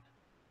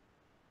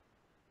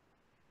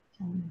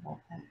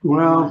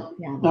 Well,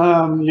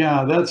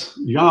 yeah, that's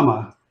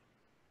Yama,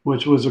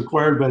 which was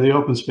acquired by the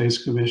Open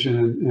Space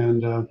Commission,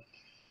 and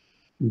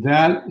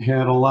that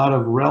had a lot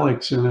of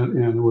relics in it,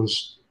 and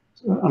was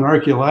an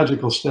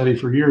archaeological study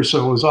for years,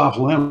 so it was off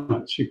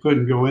limits. You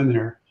couldn't go in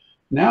there.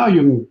 Now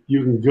you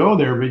can go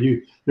there, but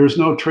there's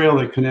no trail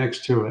that connects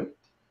to it.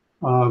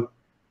 I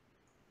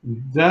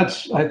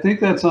think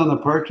that's on the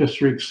Park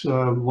District's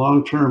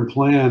long-term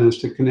plan, is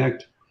to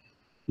connect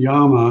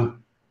Yama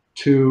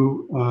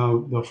to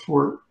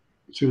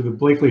the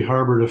Blakely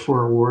Harbor to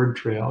Fort Ward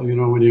Trail. You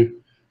know, when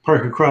you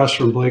park across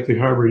from Blakely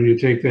Harbor and you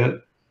take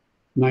that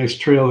nice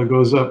trail that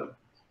goes up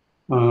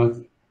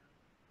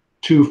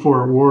to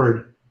Fort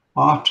Ward,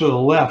 off to the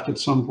left at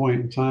some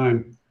point in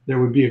time, there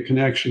would be a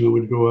connection that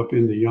would go up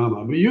into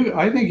Yama. But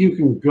I think you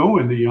can go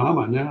into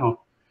Yama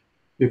now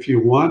if you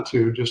want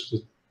to, just to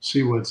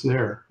see what's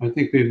there. I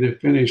think they've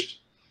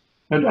finished.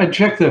 I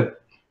checked the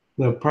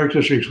Park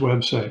District's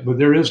website, but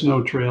there is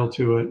no trail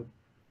to it.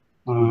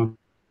 And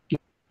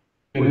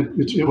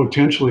it's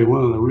potentially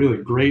one of the really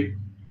great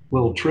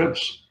little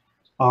trips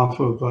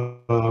off of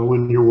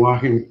when you're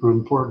walking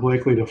from Port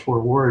Blakely to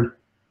Fort Ward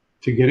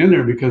to get in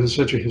there, because it's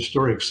such a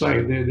historic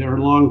site. There are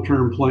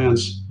long-term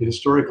plans. The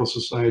Historical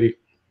Society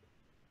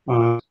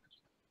wants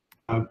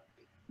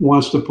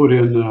to put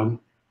in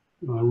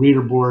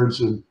reader boards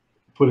and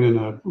put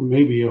in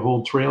maybe a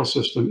whole trail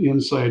system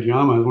inside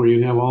Yama, where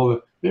you have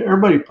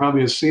everybody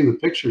probably has seen the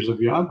pictures of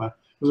Yama. It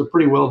was a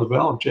pretty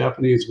well-developed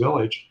Japanese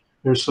village.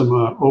 There's some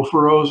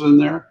ofuros in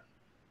there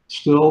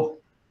still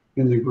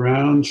in the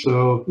ground,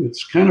 so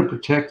it's kind of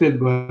protected,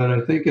 but I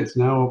think it's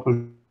now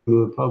open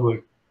to the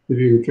public if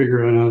you can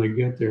figure out how to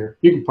get there.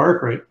 You can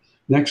park right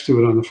next to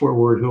it on the Fort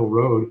Ward Hill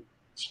Road.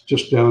 It's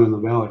just down in the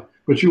valley,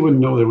 but you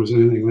wouldn't know there was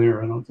anything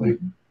there, I don't think.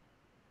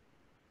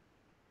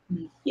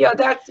 Yeah,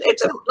 that's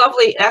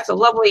a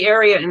lovely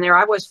area in there.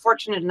 I was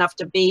fortunate enough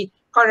to be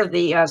part of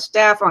the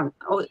staff on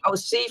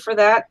OC for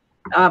that,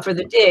 for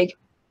the dig,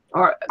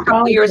 or a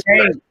couple years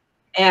ago.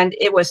 And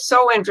it was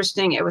so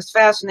interesting. It was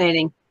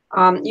fascinating.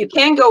 You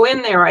can go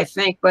in there, I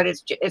think, but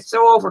it's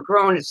so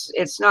overgrown.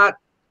 It's not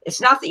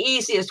the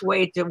easiest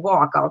way to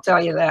walk. I'll tell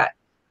you that.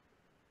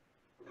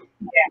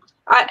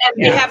 Yeah.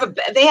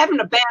 They haven't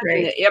abandoned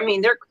it. I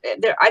mean,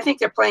 I think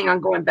they're planning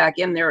on going back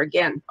in there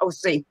again.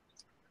 OC.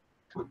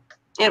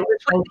 And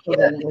with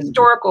the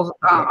historical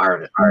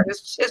our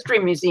history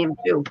museum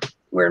too,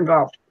 we're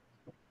involved.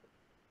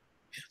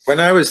 When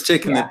I was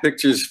taking the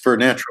pictures for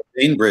Natural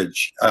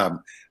Bainbridge,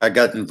 I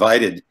got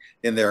invited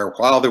in there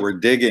while they were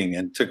digging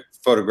and took a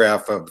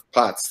photograph of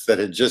pots that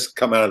had just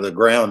come out of the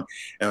ground,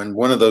 and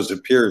one of those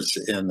appears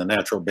in the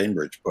Natural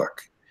Bainbridge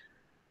book.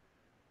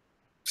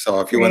 So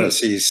if you want to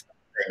see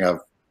something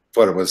of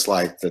what it was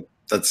like,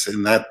 that's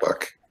in that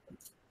book.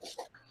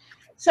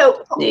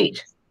 So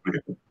neat.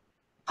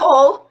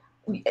 Paul,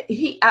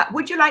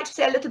 would you like to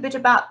say a little bit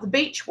about the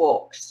beach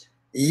walks?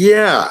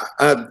 Yeah,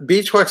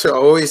 beach walks are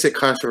always a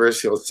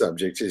controversial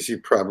subject, as you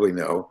probably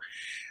know.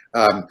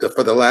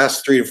 For the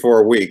last 3 to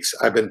 4 weeks,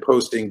 I've been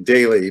posting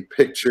daily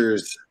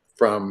pictures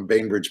from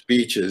Bainbridge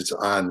beaches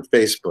on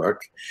Facebook,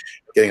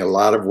 getting a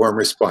lot of warm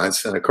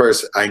response. And of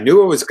course, I knew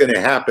what was going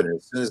to happen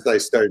as soon as I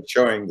started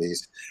showing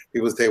these.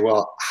 People say,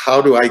 well,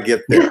 how do I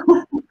get there?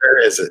 Where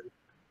is it?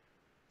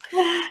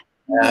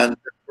 And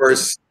of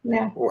course,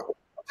 I'll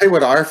tell you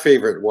what our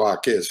favorite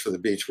walk is for the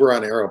beach. We're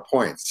on Arrow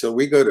Point. So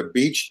we go to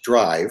Beach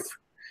Drive,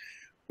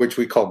 which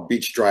we call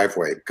Beach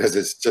Driveway because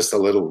it's just a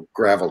little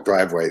gravel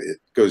driveway. It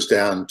goes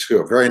down to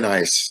a very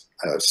nice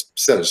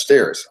set of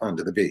stairs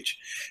onto the beach.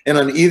 And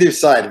on either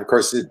side, of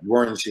course, it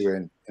warns you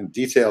in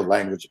detailed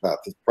language about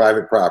the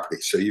private property.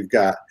 So you've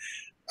got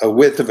a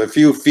width of a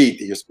few feet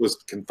that you're supposed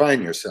to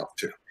confine yourself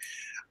to.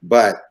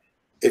 But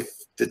if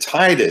the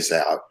tide is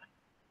out,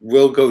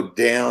 we'll go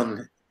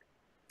down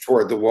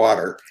toward the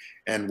water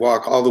and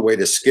walk all the way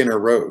to Skinner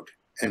Road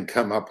and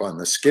come up on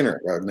the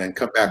Skinner Road and then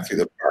come back through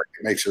the park.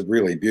 It makes a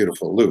really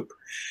beautiful loop.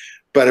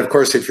 But of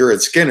course, if you're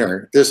at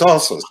Skinner, there's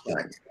also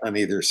signs on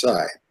either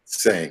side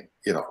saying,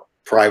 you know,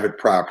 private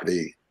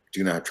property,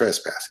 do not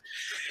trespass.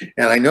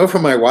 And I know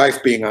from my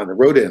wife being on the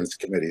road ends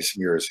committee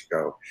some years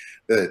ago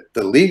that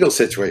the legal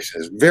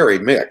situation is very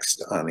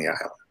mixed on the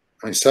island.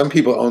 I mean, some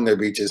people own their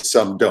beaches,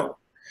 some don't.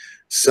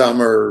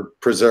 Some are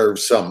preserved,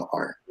 some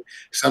aren't.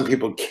 Some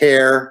people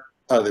care,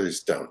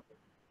 others don't.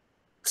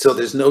 So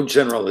there's no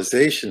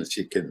generalizations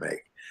you can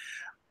make.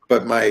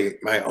 But my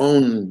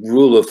own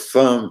rule of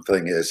thumb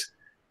thing is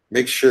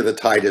make sure the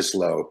tide is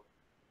low.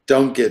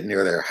 Don't get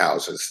near their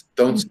houses.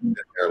 Don't sit in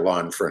their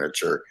lawn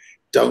furniture.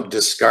 Don't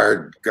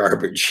discard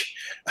garbage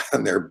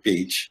on their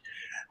beach.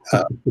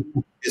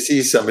 You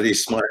see somebody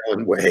smile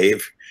and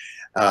wave,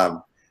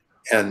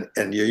 and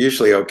you're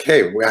usually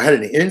okay. I had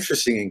an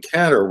interesting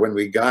encounter when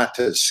we got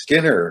to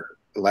Skinner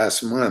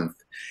last month.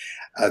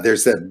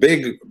 There's that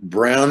big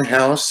brown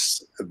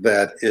house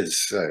that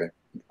is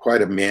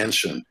quite a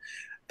mansion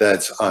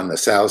that's on the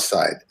south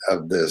side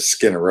of the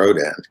Skinner Road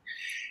end.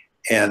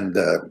 And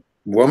the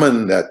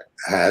woman that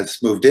has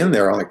moved in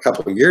there only a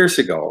couple of years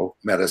ago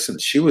met us,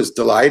 and she was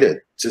delighted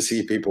to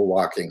see people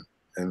walking.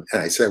 And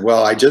I said,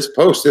 well, I just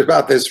posted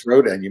about this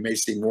road end. You may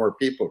see more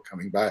people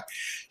coming by.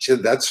 She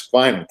said, that's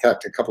fine. In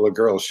fact, a couple of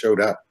girls showed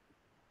up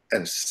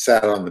and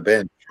sat on the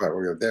bench while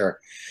we were there.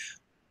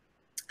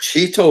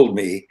 She told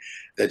me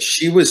that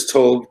she was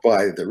told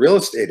by the real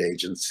estate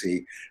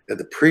agency that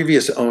the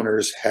previous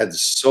owners had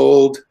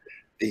sold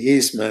the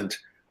easement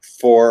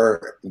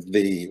for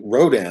the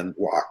road end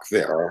walk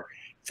there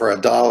for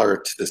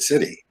 $1 to the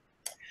city.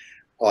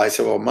 Well, I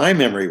said, well, my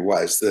memory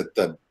was that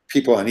the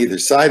people on either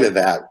side of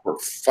that were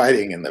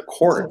fighting in the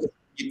court to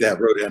keep that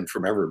road end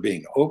from ever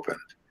being opened.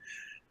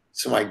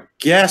 So my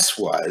guess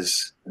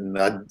was, and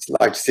I'd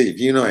like to see if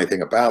you know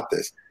anything about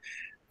this,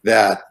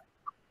 that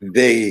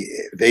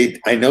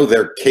I know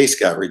their case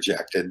got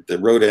rejected. The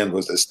road end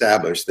was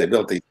established. They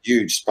built these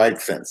huge spike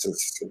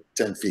fences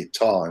 10 feet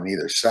tall on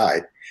either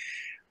side.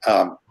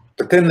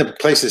 But then the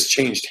place has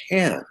changed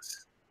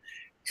hands.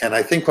 And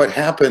I think what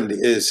happened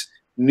is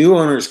new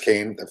owners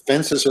came, the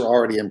fences are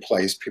already in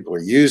place, people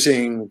are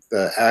using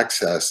the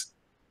access,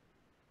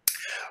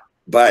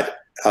 but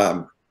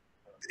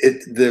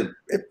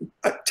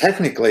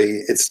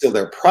technically it's still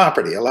their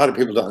property. A lot of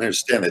people don't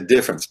understand the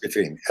difference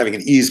between having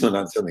an easement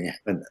on something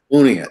and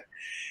owning it.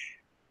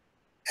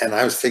 And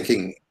I was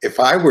thinking, if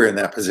I were in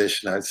that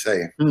position, I'd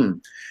say,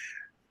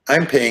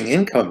 I'm paying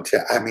income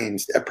tax,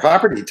 a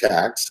property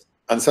tax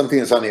on something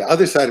that's on the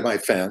other side of my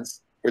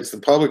fence, which the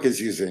public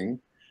is using.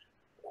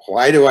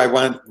 Why do I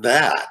want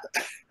that?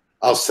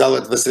 I'll sell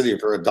it to the city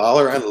for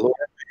 $1 and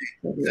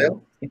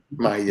lower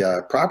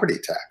my property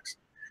tax.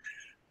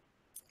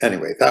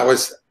 Anyway, that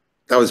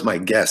was my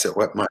guess at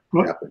what might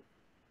happen.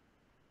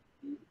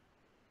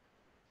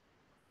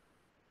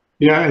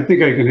 Yeah, I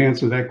think I can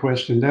answer that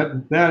question.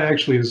 That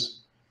actually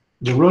is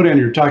the road end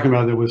you're talking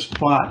about that was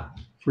fought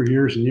for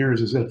years and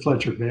years is at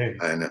Fletcher Bay.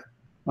 I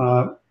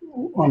know.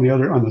 On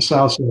the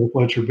south side of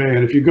Fletcher Bay,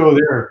 and if you go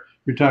there,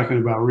 you're talking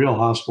about real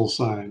hostile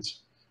signs.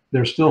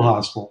 They're still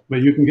hostile,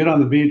 but you can get on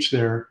the beach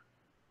there,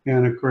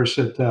 and of course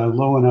at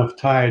low enough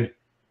tide,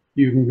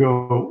 you can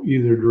go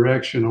either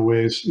direction a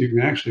ways. You can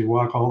actually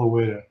walk all the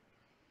way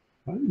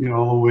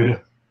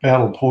to,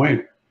 Battle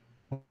Point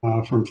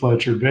from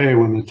Fletcher Bay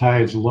when the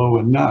tide's low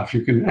enough.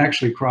 You can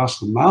actually cross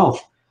the mouth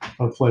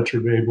of Fletcher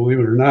Bay, believe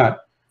it or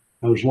not.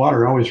 Now, there's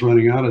water always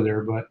running out of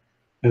there, but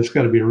it's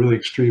got to be a really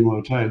extreme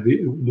low tide.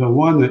 The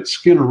one that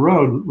Skinner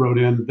Road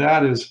in,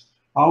 that has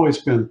always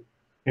been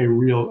a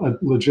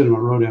legitimate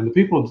road end. The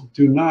people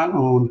do not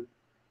own,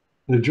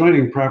 the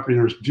adjoining property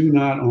owners do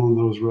not own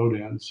those road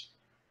ends.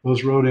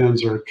 Those road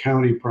ends are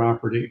county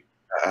property.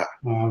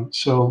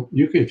 So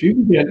if you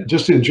can get,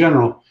 just in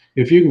general,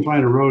 if you can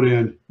find a road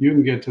end, you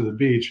can get to the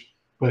beach.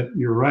 But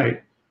you're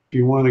right. If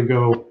you want to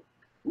go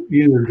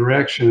either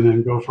direction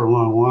and go for a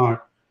long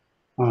walk,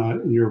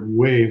 you're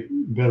way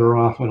better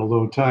off at a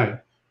low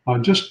tide.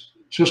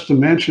 Just to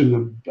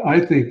mention,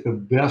 I think the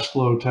best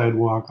low tide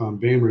walk on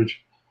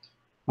Bainbridge,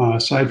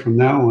 aside from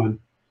that one,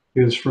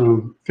 is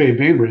from Fay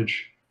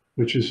Bainbridge,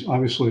 which is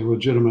obviously a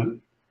legitimate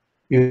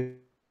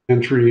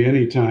entry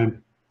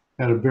anytime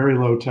at a very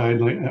low tide.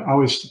 Like I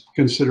always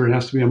consider it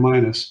has to be a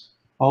minus.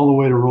 all the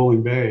way to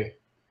Rolling Bay.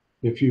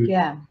 If you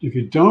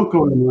don't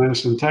go in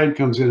Linus and tide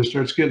comes in, it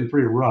starts getting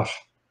pretty rough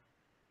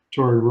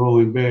toward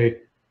Rolling Bay.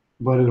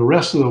 But the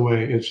rest of the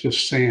way, it's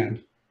just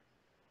sand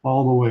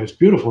all the way. It's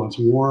beautiful. It's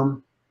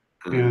warm,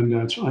 and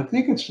I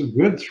think it's a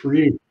good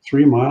 3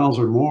 miles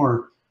or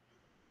more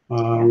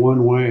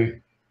one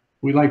way.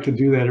 We like to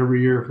do that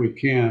every year if we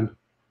can.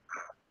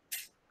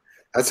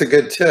 That's a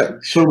good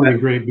tip. So many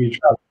great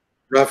beaches.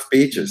 Rough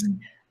beaches.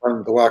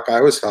 On the walk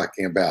I was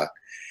talking about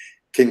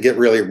can get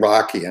really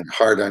rocky and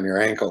hard on your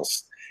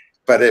ankles.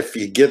 But if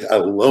you get a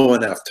low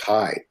enough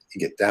tide, you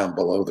get down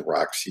below the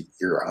rocks,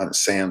 you're on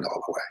sand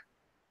all the way.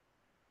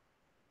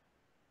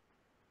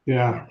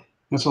 Yeah,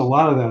 that's a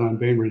lot of that on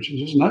Bainbridge.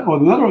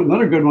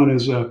 Another good one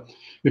is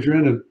if you're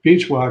into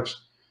beach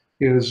walks,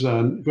 is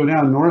go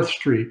down North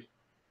Street,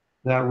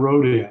 that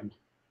road end.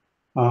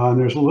 And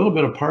there's a little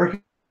bit of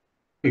parking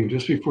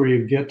just before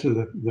you get to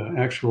the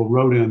actual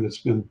road end.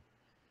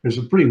 There's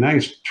a pretty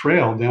nice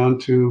trail down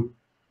to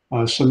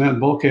cement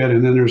bulkhead,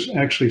 and then there's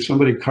actually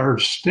somebody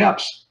carved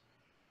steps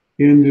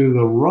into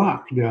the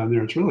rock down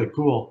there. It's really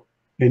cool.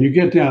 And you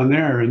get down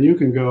there and you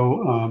can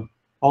go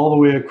all the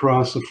way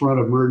across the front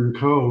of Merton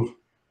Cove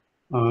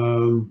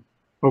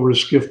over to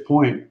Skiff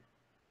Point.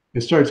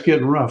 It starts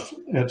getting rough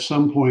at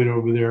some point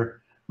over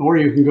there. Or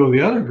you can go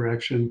the other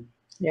direction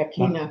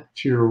to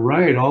your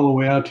right all the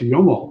way out to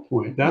Yomalt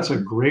Point. That's a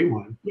great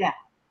one. Yeah.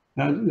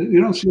 You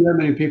don't see that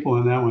many people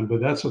on that one, but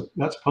that's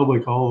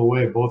public all the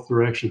way, both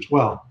directions.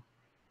 Well,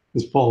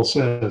 as Paul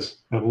says,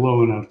 at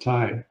low enough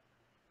tide.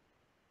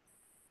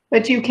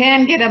 But you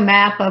can get a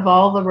map of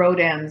all the road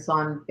ends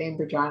on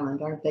Bainbridge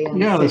Island, aren't they?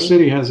 Yeah, the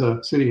city has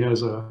a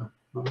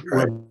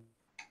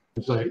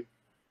website.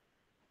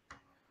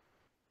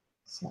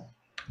 So.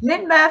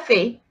 Lynn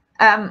Murphy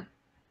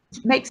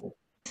makes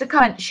the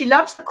comment. She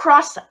loves the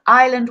cross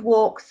island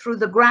walk through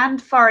the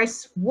Grand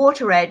Forest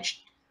water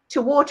edge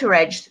to water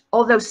edge,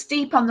 although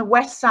steep on the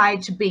west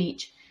side to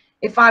beach,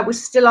 if I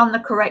was still on the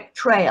correct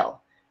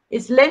trail.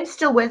 Is Lynn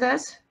still with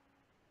us?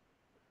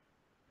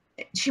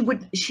 She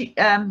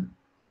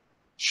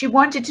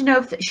wanted to know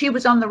if she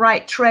was on the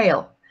right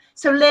trail.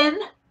 So Lynn,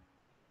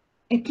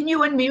 can you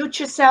unmute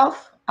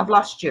yourself? I've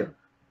lost you.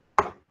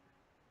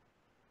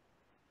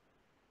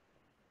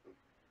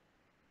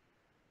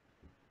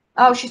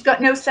 Oh, she's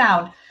got no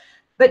sound.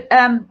 But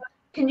do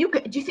you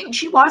think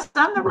she was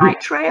on the right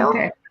trail?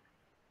 Okay.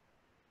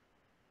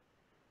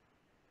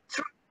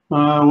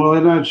 Well,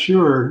 I'm not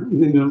sure. I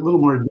need a little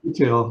more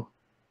detail.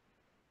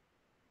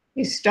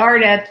 You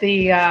start at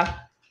the,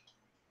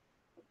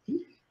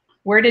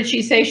 where did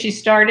she say she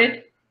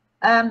started?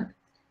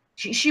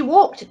 She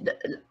walked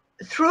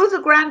through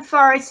the Grand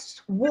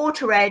Forest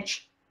water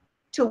edge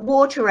to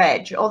water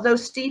edge, although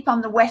steep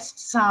on the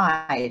west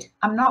side.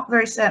 I'm not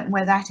very certain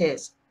where that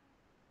is.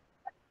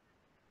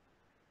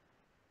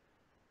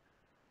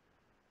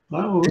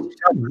 Well,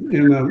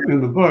 in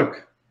the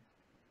book,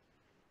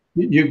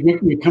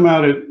 you come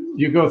out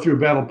you go through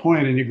Battle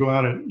Point and you go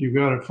out at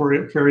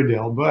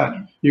Ferrydale, but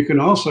you can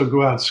also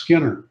go out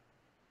Skinner,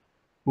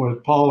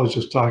 what Paul was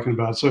just talking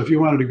about. So if you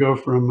wanted to go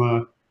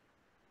from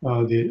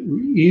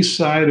the east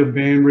side of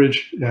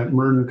Bainbridge at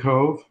Merton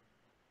Cove,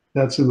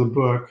 that's in the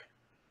book,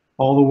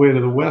 all the way to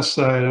the west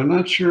side. I'm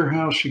not sure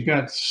how she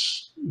got,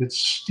 it's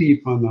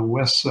steep on the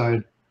west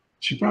side.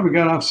 She probably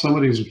got off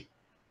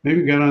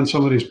maybe got on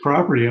somebody's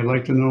property. I'd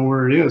like to know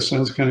where it is.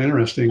 Sounds kind of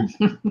interesting.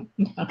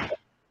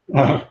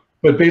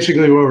 But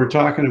basically what we're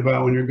talking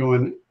about when you're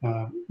going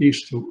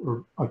east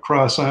or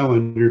across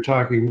island, you're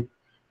talking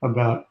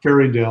about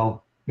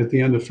Ferrydale. At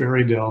the end of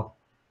Ferrydale,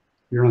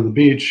 you're on the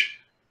beach,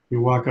 you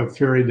walk up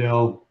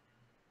Ferrydale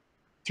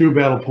through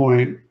Battle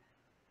Point,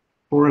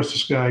 Forest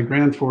of Sky,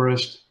 Grand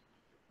Forest,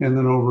 and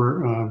then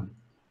over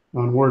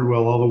on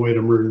Wardwell all the way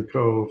to Merton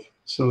Cove.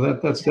 So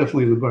that's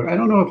definitely in the book. I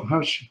don't know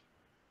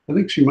I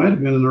think she might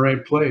have been in the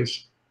right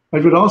place. I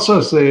would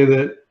also say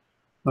that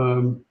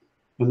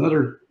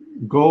another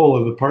goal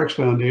of the Parks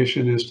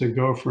Foundation is to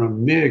go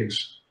from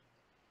Meigs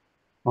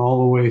all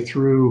the way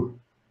through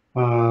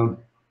to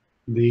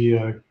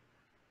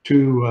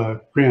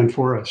Grand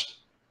Forest.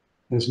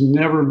 It's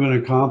never been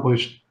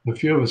accomplished. A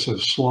few of us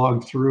have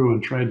slogged through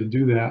and tried to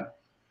do that,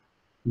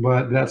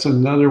 but that's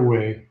another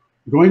way,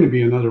 going to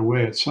be another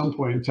way at some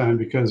point in time,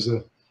 because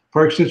the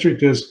Parks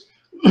District has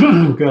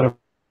got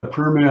a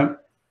permit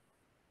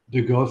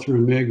to go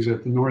through Meigs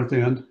at the north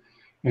end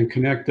and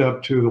connect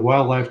up to the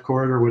Wildlife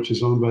Corridor, which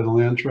is owned by the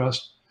Land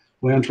Trust.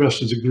 Land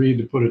Trust has agreed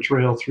to put a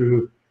trail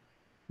through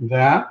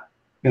that,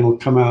 and it'll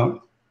come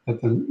out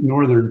at the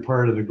northern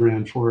part of the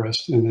Grand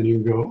Forest, and then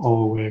you can go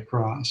all the way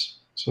across.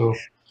 So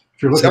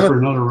if you're looking for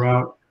another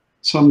route,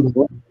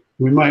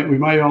 we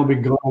might all be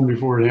gone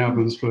before it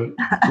happens, but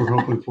we're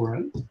hoping for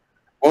it.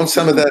 Won't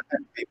some of that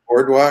be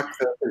boardwalk?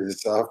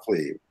 It's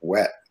awfully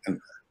wet.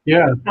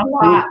 Yeah, A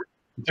lot.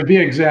 To be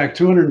exact,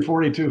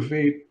 242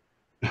 feet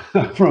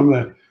from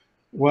the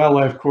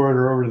Wildlife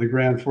Corridor over to the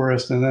Grand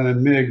Forest, and then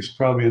in Meigs,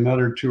 probably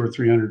another 200 or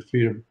 300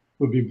 feet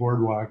would be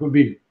boardwalk. It would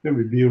be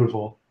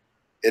beautiful.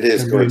 It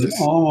is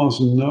gorgeous.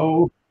 Almost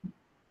no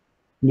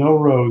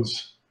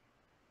roads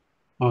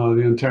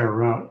the entire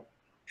route.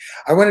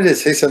 I wanted to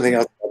say something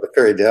else about the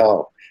Fairy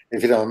Dell,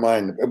 if you don't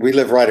mind. We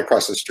live right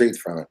across the street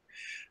from it,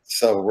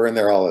 so we're in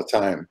there all the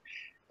time.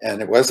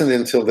 And it wasn't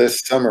until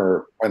this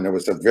summer, when there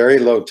was a very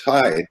low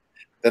tide,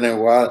 that I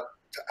walked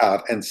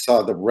out and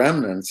saw the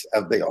remnants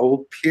of the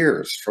old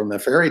piers from the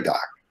ferry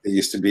dock that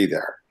used to be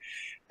there.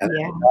 And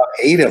there were about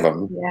 8 of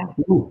them,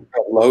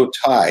 at low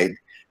tide.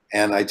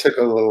 And I took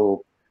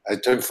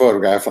a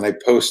photograph and I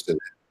posted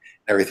it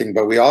and everything.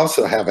 But we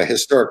also have a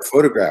historic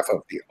photograph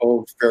of the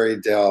old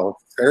Fairy Dell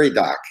ferry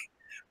dock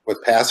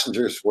with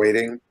passengers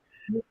waiting.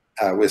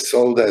 It was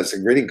sold as a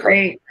greeting card.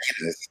 Great.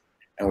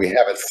 And we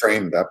have it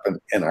framed up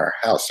in our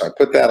house. So I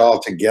put that all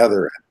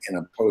together in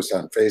a post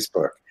on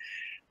Facebook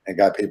and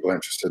got people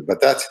interested.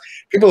 But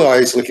people are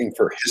always looking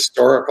for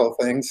historical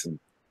things, and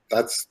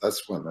that's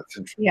one that's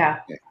interesting. Yeah.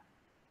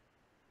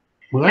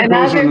 Well, that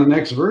goes in the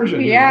next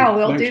version. Yeah,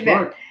 we'll do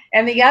that.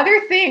 And the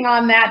other thing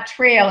on that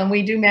trail, and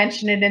we do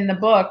mention it in the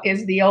book,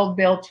 is the old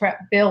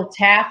Bill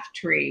Taft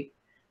tree,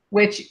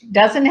 which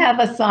doesn't have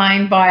a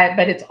sign by it,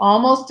 but it's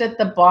almost at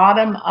the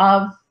bottom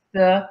of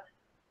the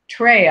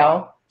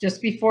trail,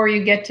 just before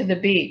you get to the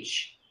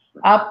beach,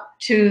 up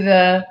to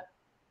the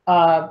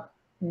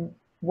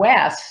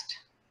west,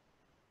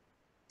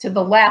 to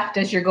the left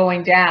as you're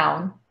going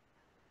down.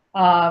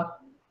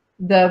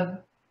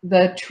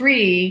 The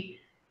tree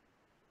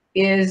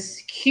is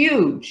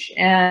huge,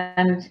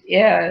 and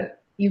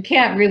you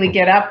can't really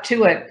get up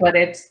to it, but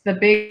it's the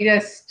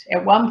biggest.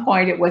 At one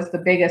point, it was the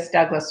biggest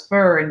Douglas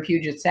fir in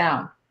Puget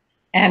Sound,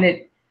 and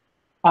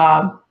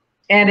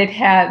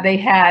they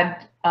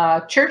had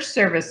church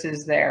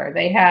services there.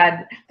 They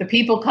had the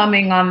people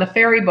coming on the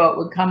ferry boat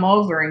would come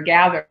over and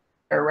gather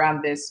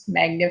around this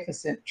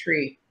magnificent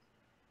tree.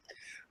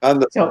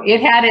 So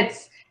it had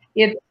its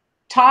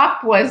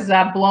top was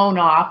blown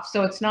off,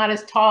 so it's not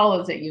as tall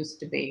as it used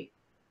to be.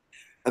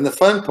 And the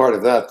fun part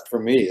of that for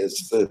me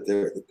is that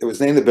it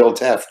was named the Bill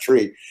Taft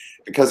tree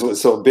because it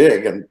was so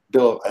big, and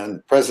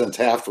President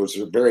Taft was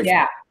very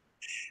yeah.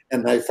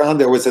 And I found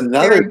there was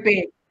another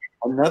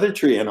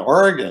tree in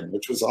Oregon,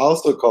 which was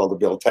also called the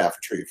Bill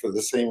Taft tree for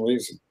the same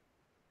reason.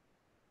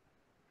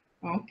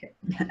 Okay.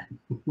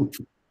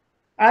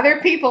 Other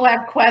people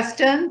have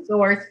questions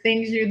or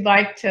things you'd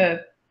like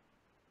to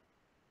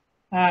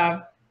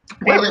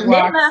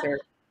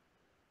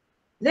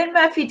Lynn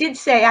Murphy did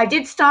say, I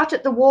did start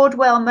at the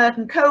Wardwell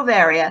Merton Cove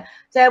area.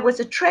 There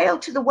was a trail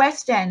to the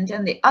west end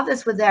and the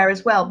others were there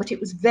as well, but it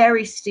was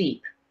very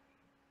steep.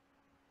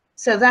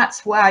 So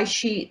that's why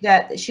she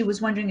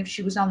was wondering if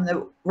she was on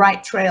the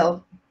right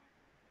trail.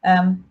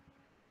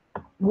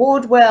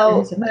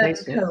 Wardwell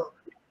Merton Cove.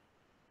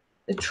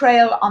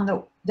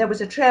 There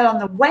was a trail on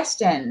the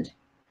west end,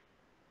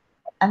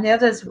 and the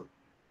others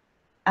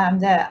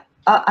and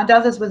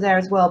others were there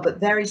as well, but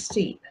very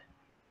steep.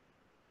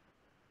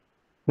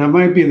 That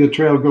might be the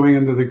trail going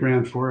into the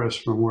Grand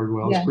Forest from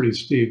Wardwell. Yeah. It's pretty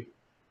steep.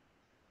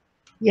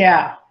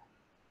 Yeah.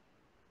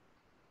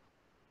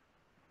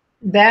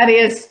 That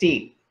is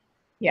steep.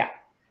 Yeah.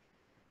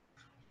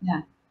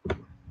 Yeah.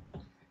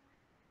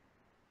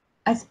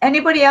 Has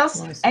anybody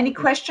else any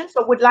questions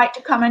or would like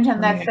to comment on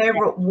their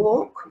favorite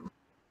walk?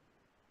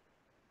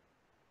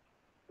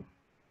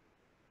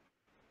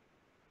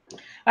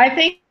 I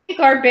think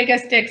our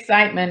biggest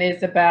excitement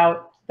is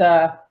about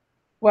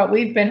what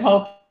we've been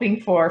hoping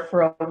for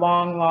a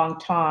long, long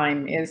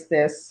time is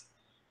this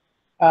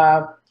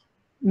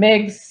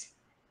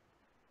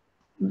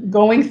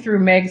going through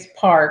Meigs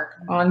Park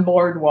on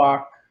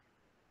Boardwalk,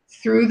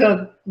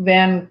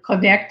 then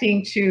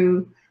connecting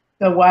to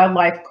the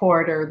wildlife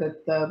corridor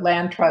that the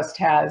Land Trust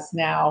has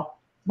now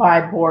by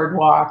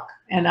Boardwalk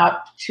and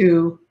up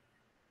to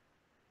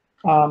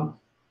the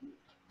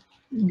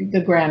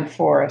Grand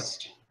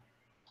Forest.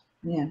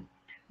 Yeah.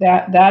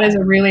 That is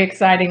a really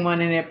exciting one,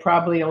 and it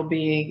probably will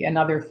be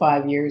another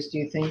 5 years, do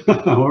you think?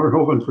 We're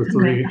hoping for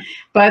 3.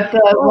 But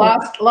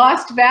the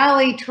Lost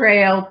Valley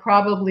Trail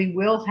probably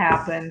will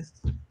happen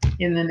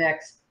in the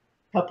next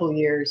couple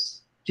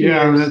years.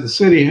 Yeah, the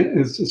city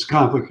it's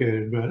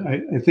complicated, but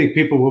I think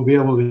people will be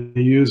able to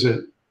use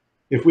it.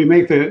 If we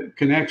make the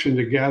connection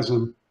to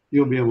GASM,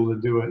 you'll be able to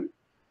do it.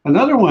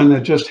 Another one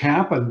that just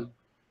happened,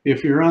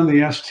 if you're on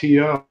the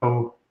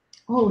STO,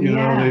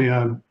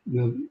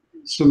 the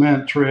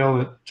cement trail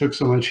that took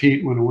so much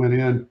heat when it went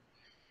in,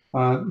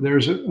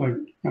 there's a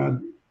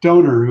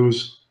donor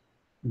who's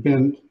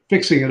been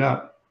fixing it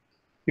up,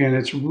 and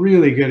it's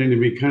really getting to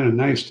be kind of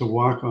nice to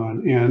walk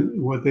on.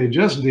 And what they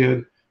just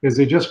did is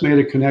they just made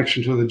a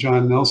connection to the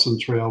John Nelson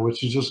Trail,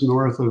 which is just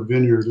north of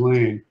Vineyard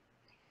Lane.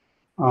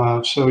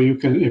 So you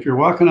can, if you're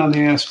walking on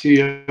the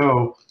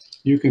STO,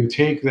 you can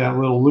take that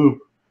little loop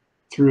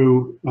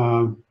through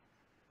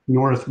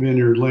North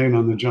Vineyard Lane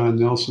on the John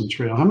Nelson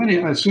Trail. How many?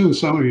 I assume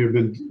some of you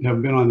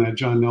have been on that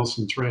John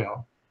Nelson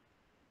Trail.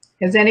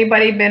 Has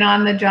anybody been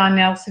on the John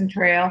Nelson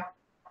Trail?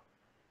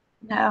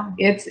 No.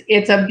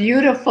 It's a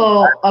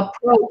beautiful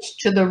approach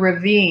to the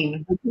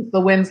ravine, which is the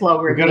Winslow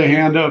Ravine. Got a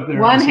hand up there.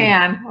 One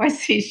hand. I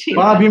see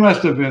Sheila. Bob, you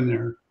must have been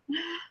there.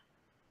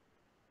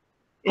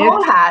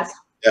 Paul has.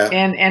 Yeah.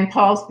 And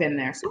Paul's been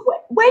there. So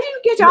where do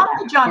you get on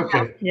the John?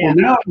 Okay. Yeah.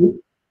 Well, now,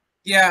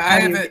 Yeah,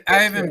 How do you I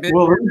haven't been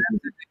well, for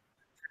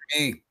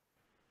me.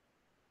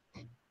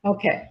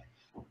 Okay.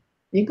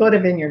 You go to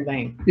Vineyard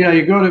Lane. yeah,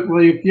 you go to,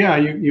 well, you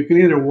can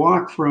either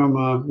walk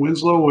from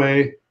Winslow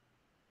Way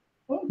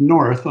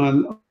north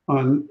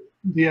on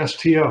the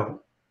STO,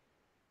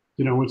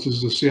 you know, which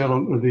is the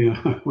Seattle, or the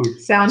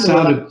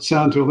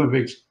Sound to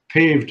Olympics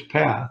paved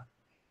path.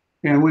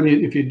 And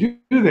if you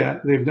do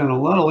that, they've done a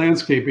lot of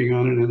landscaping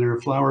on it, and there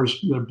are flowers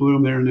that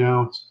bloom there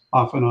now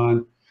off and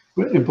on.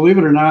 And believe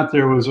it or not,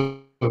 there was a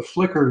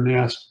flicker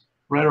nest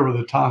right over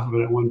the top of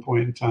it at one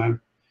point in time.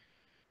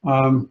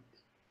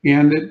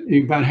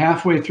 And about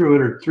halfway through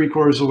it, or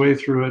 3/4 of the way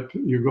through it,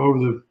 you go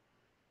over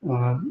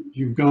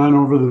you've gone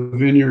over the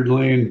Vineyard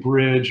Lane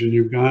Bridge, and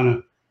you've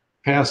gone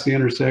past the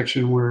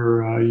intersection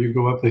where you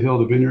go up the hill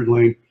to Vineyard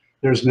Lane.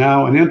 There's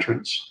now an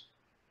entrance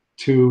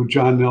to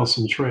John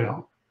Nelson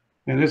Trail,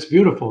 and it's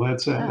beautiful.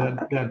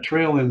 That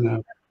trail in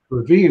the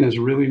ravine is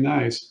really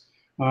nice.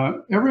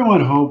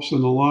 Everyone hopes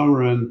in the long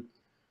run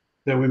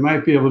that we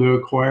might be able to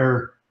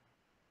acquire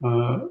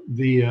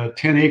the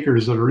 10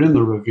 acres that are in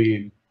the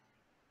ravine.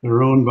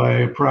 They're owned by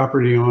a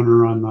property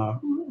owner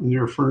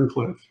near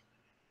Ferncliff.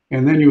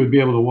 And then you would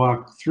be able to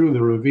walk through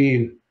the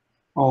ravine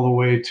all the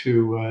way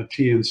to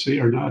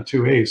TNC, or not,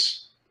 to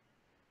Ace.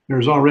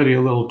 There's already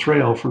a little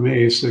trail from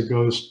Ace that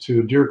goes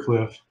to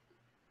Deercliff.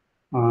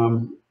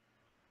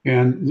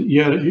 And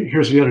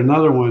here's yet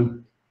another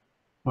one.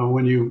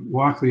 When you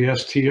walk the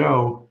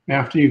STO,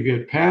 after you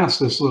get past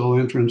this little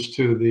entrance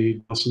to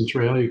the Nelson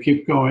Trail, you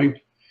keep going,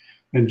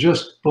 and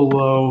just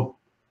below,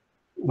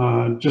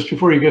 just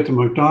before you get to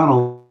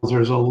McDonald's,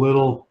 there's a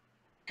little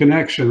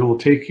connection that will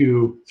take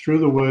you through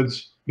the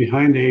woods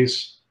behind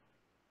Ace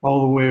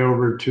all the way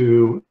over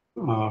to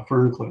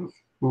Ferncliff.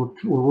 We're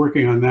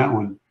working on that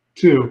one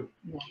too.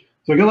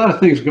 So I got a lot of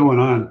things going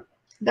on.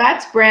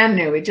 That's brand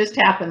new. It just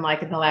happened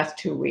like in the last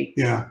 2 weeks.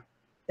 Yeah.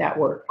 That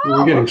work.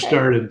 We're getting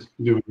started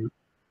doing it.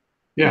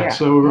 Yeah.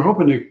 So we're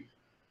hoping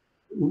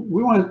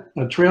we want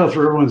a trail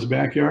for everyone's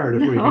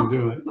backyard if we can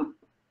do it.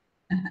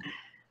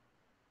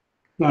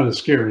 Not to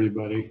scare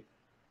anybody.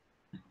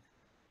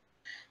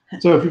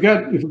 So if you've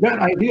got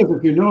ideas,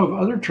 if you know of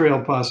other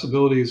trail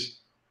possibilities,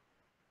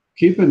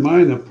 keep in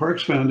mind the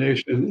Parks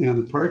Foundation and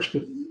the Parks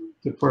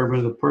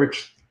Department, the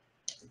Parks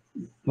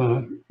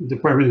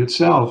Department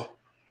itself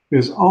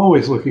is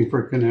always looking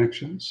for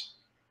connections.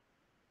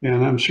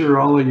 And I'm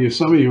sure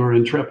some of you are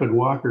intrepid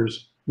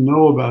walkers,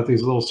 know about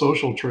these little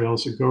social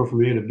trails that go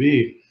from A to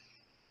B.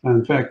 And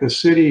in fact, the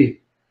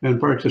city and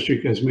Parks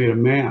District has made a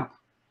map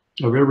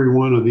of every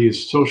one of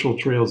these social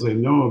trails they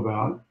know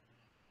about,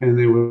 and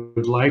they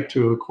would like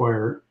to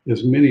acquire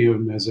as many of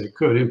them as they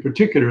could, in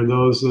particular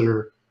those that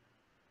are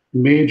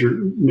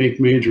make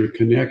major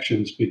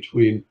connections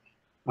between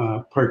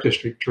Park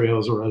District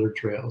trails or other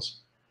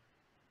trails.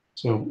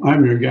 So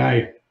I'm your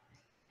guy.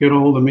 Get a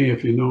hold of me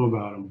if you know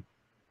about them.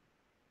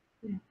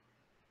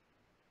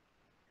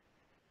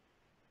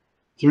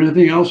 Is there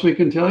anything else we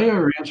can tell you,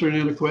 or answer any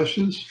other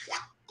questions?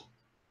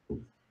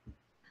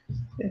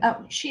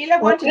 Sheila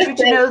wanted you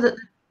to know that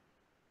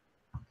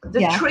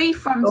the tree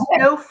from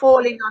snow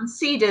falling on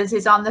cedars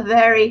is on the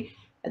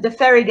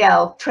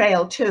Ferrydale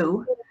Trail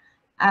too.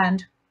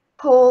 And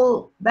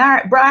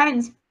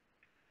Brian's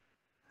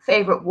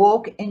favorite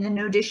walk in the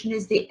new edition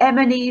is the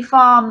M&E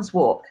Farms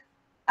walk.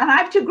 And I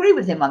have to agree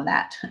with him on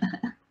that.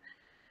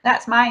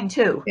 That's mine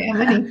too.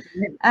 And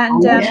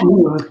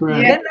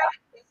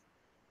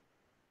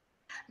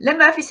Lynn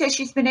Murphy says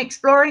she's been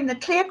exploring the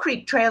Clear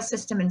Creek Trail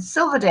system in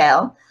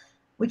Silverdale,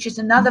 which is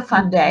another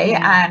fun day.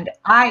 And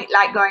I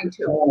like going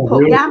to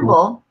Port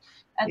Gamble.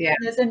 And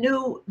there's the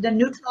new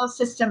trail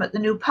system at the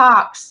new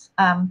parks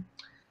on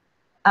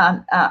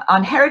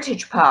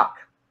Heritage Park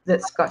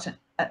that's got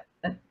a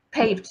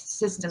paved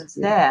systems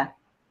there.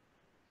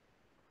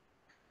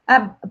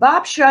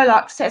 Bob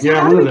Sherlock says,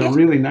 one of the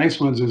really nice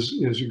ones is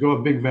you go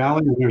up Big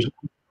Valley, and there's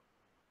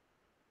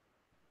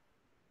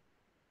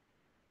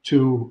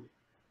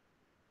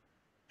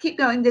keep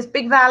going. There's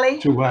Big Valley.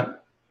 To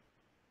what?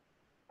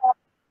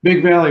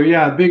 Big Valley,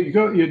 yeah.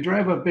 You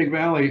drive up Big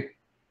Valley,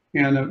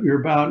 and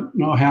you're about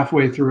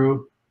halfway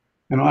through,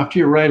 and off to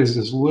your right is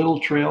this little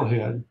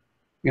trailhead,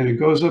 and it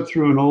goes up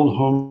through an old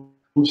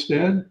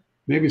homestead.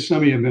 Maybe some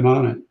of you have been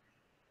on it.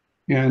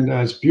 And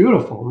it's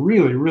beautiful,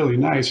 really, really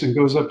nice, and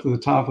goes up to the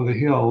top of the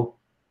hill.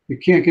 You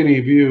can't get any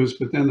views,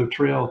 but then the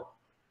trail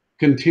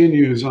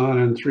continues on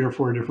in 3 or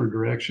 4 different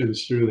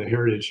directions through the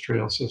Heritage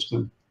Trail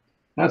system.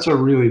 That's a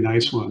really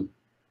nice one.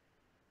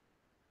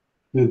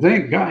 And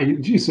thank God,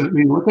 geez, I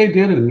mean, what they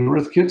did in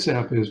North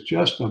Kitsap is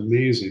just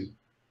amazing.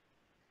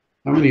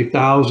 How many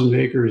 1,000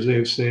 acres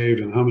they've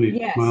saved and how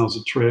many miles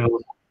of trail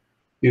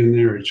in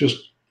there. It's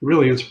just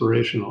really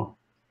inspirational.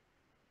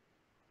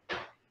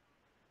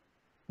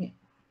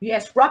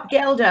 Yes, Rob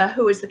Gelder,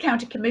 who is the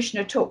county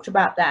commissioner, talked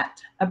about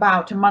that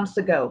about a month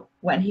ago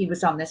when he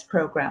was on this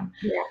program.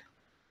 Yeah.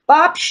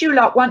 Bob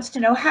Shulock wants to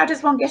know, how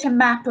does one get a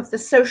map of the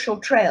social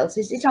trails?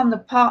 Is it on the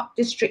Park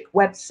District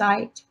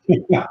website?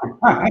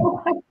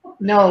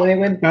 No, they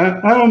wouldn't. I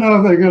don't know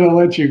if they're going to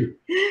let you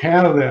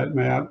have that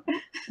map,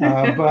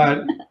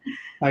 but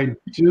I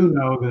do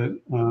know that,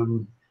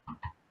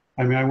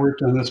 I mean, I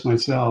worked on this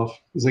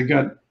myself, because they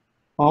got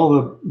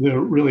all the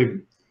really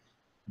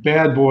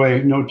bad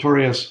boy,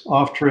 notorious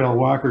off-trail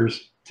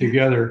walkers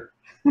together,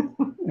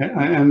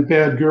 and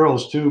bad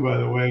girls too, by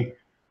the way,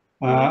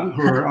 who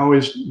are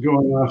always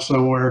going off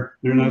somewhere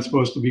they're not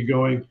supposed to be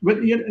going. But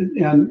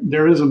and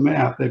there is a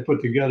map they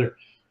put together.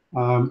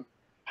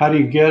 How do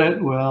you get it?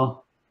 Well,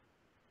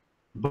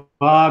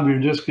 Bob, you're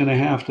just going to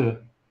have to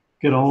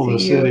get a hold of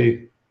the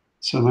city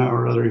somehow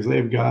or other, because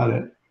they've got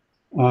it.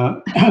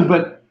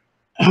 But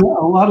a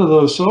lot of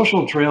those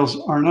social trails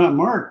are not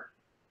marked,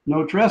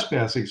 no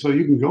trespassing, so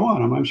you can go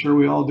on them. I'm sure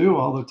we all do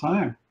all the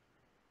time.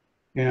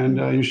 And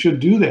you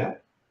should do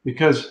that,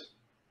 because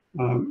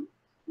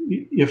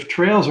if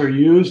trails are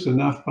used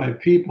enough by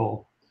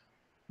people,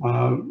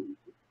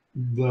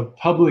 the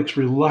public's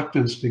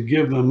reluctance to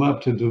give them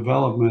up to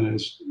development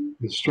is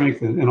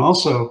strengthened. And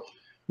also,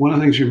 one of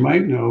the things you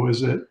might know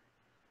is that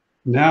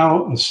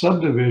now a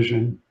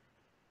subdivision,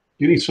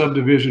 any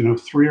subdivision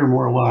of 3 or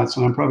more lots,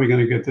 and I'm probably going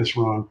to get this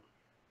wrong,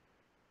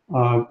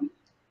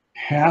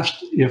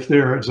 if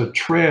there is a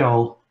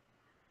trail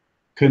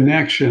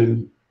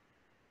connection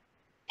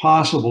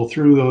possible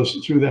through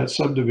that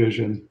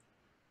subdivision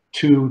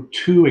to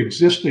 2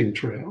 existing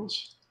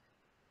trails,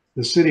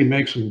 the city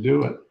makes them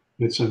do it.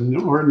 It's an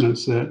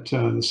ordinance that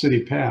the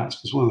city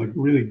passed. It's one of the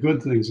really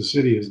good things the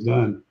city has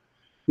done.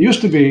 It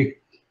used to be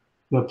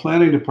the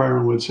planning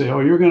department would say,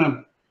 "Oh, you're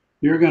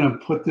gonna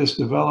put this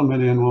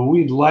development in. Well,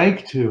 we'd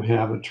like to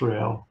have a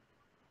trail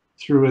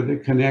through it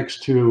that connects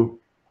to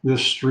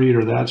this street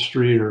or that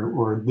street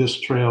or this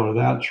trail or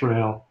that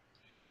trail."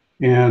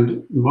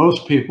 And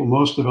most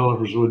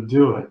developers would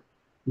do it.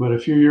 But a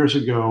few years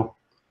ago,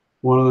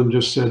 one of them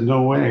just said,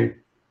 "No way."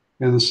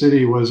 And the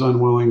city was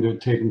unwilling to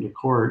take them to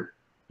court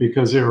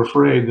because they were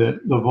afraid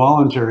that the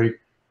voluntary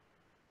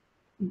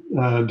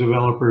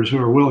developers who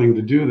are willing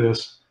to do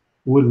this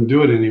wouldn't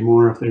do it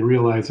anymore if they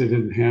realized they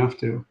didn't have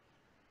to.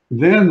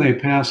 Then they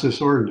passed this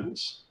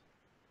ordinance.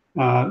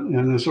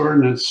 And this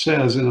ordinance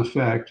says, in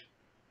effect,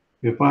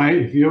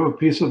 if you have a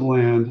piece of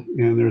land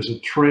and there's a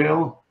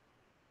trail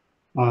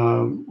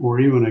or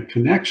even a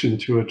connection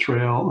to a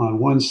trail on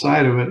one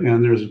side of it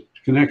and there's a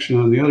connection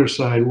on the other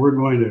side, we're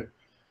going to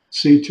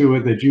see to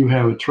it that you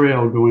have a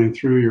trail going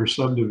through your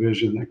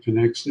subdivision that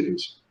connects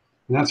these.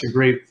 And that's a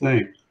great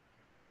thing.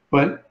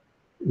 But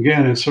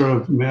again, it's sort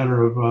of a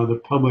matter of the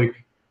public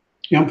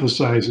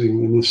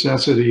emphasizing the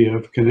necessity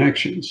of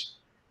connections.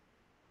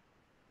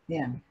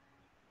 Yeah.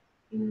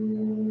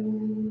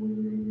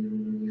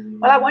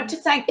 Well, I want to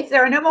thank, if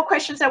there are no more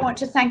questions, I want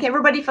to thank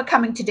everybody for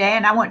coming today.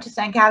 And I want to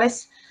thank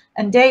Alice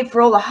and Dave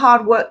for all the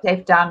hard work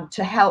they've done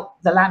to help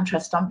the Land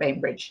Trust on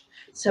Bainbridge.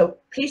 So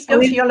please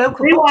go to your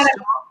local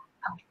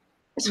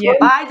bookstore.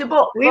 Buy the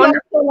book. We also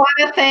want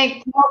to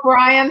thank Paul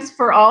Bryans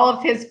for all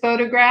of his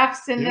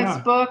photographs in this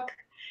book.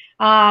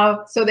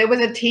 So there was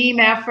a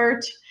team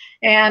effort.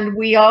 And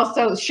we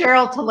also,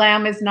 Cheryl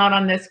Talam is not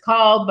on this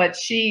call, but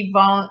she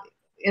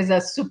is a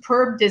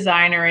superb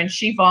designer and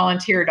she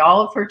volunteered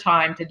all of her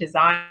time to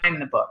design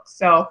the book.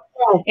 So,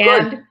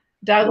 and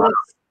Douglas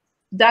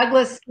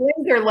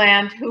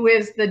Slingerland, who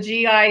is the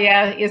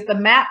GIS, is the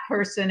map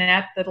person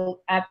at the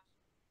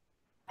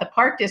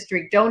Park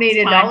District,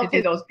 donated time to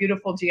do those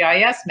beautiful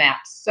GIS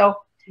maps. So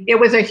it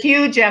was a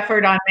huge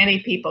effort on many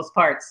people's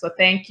parts. So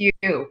thank you.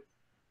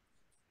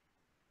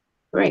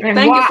 Great.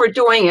 Thank you for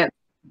doing it.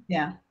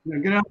 Yeah.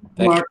 Get out,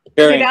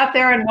 get out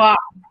there and walk.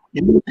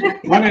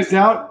 When it's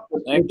out,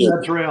 take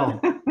that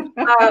trail.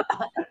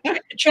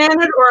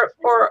 Janet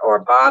or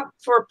Bob,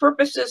 for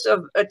purposes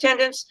of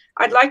attendance,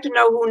 I'd like to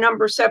know who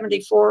number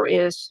 74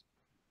 is.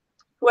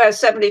 Who has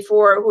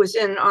 74? Who is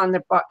in on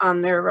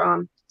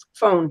their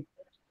phone?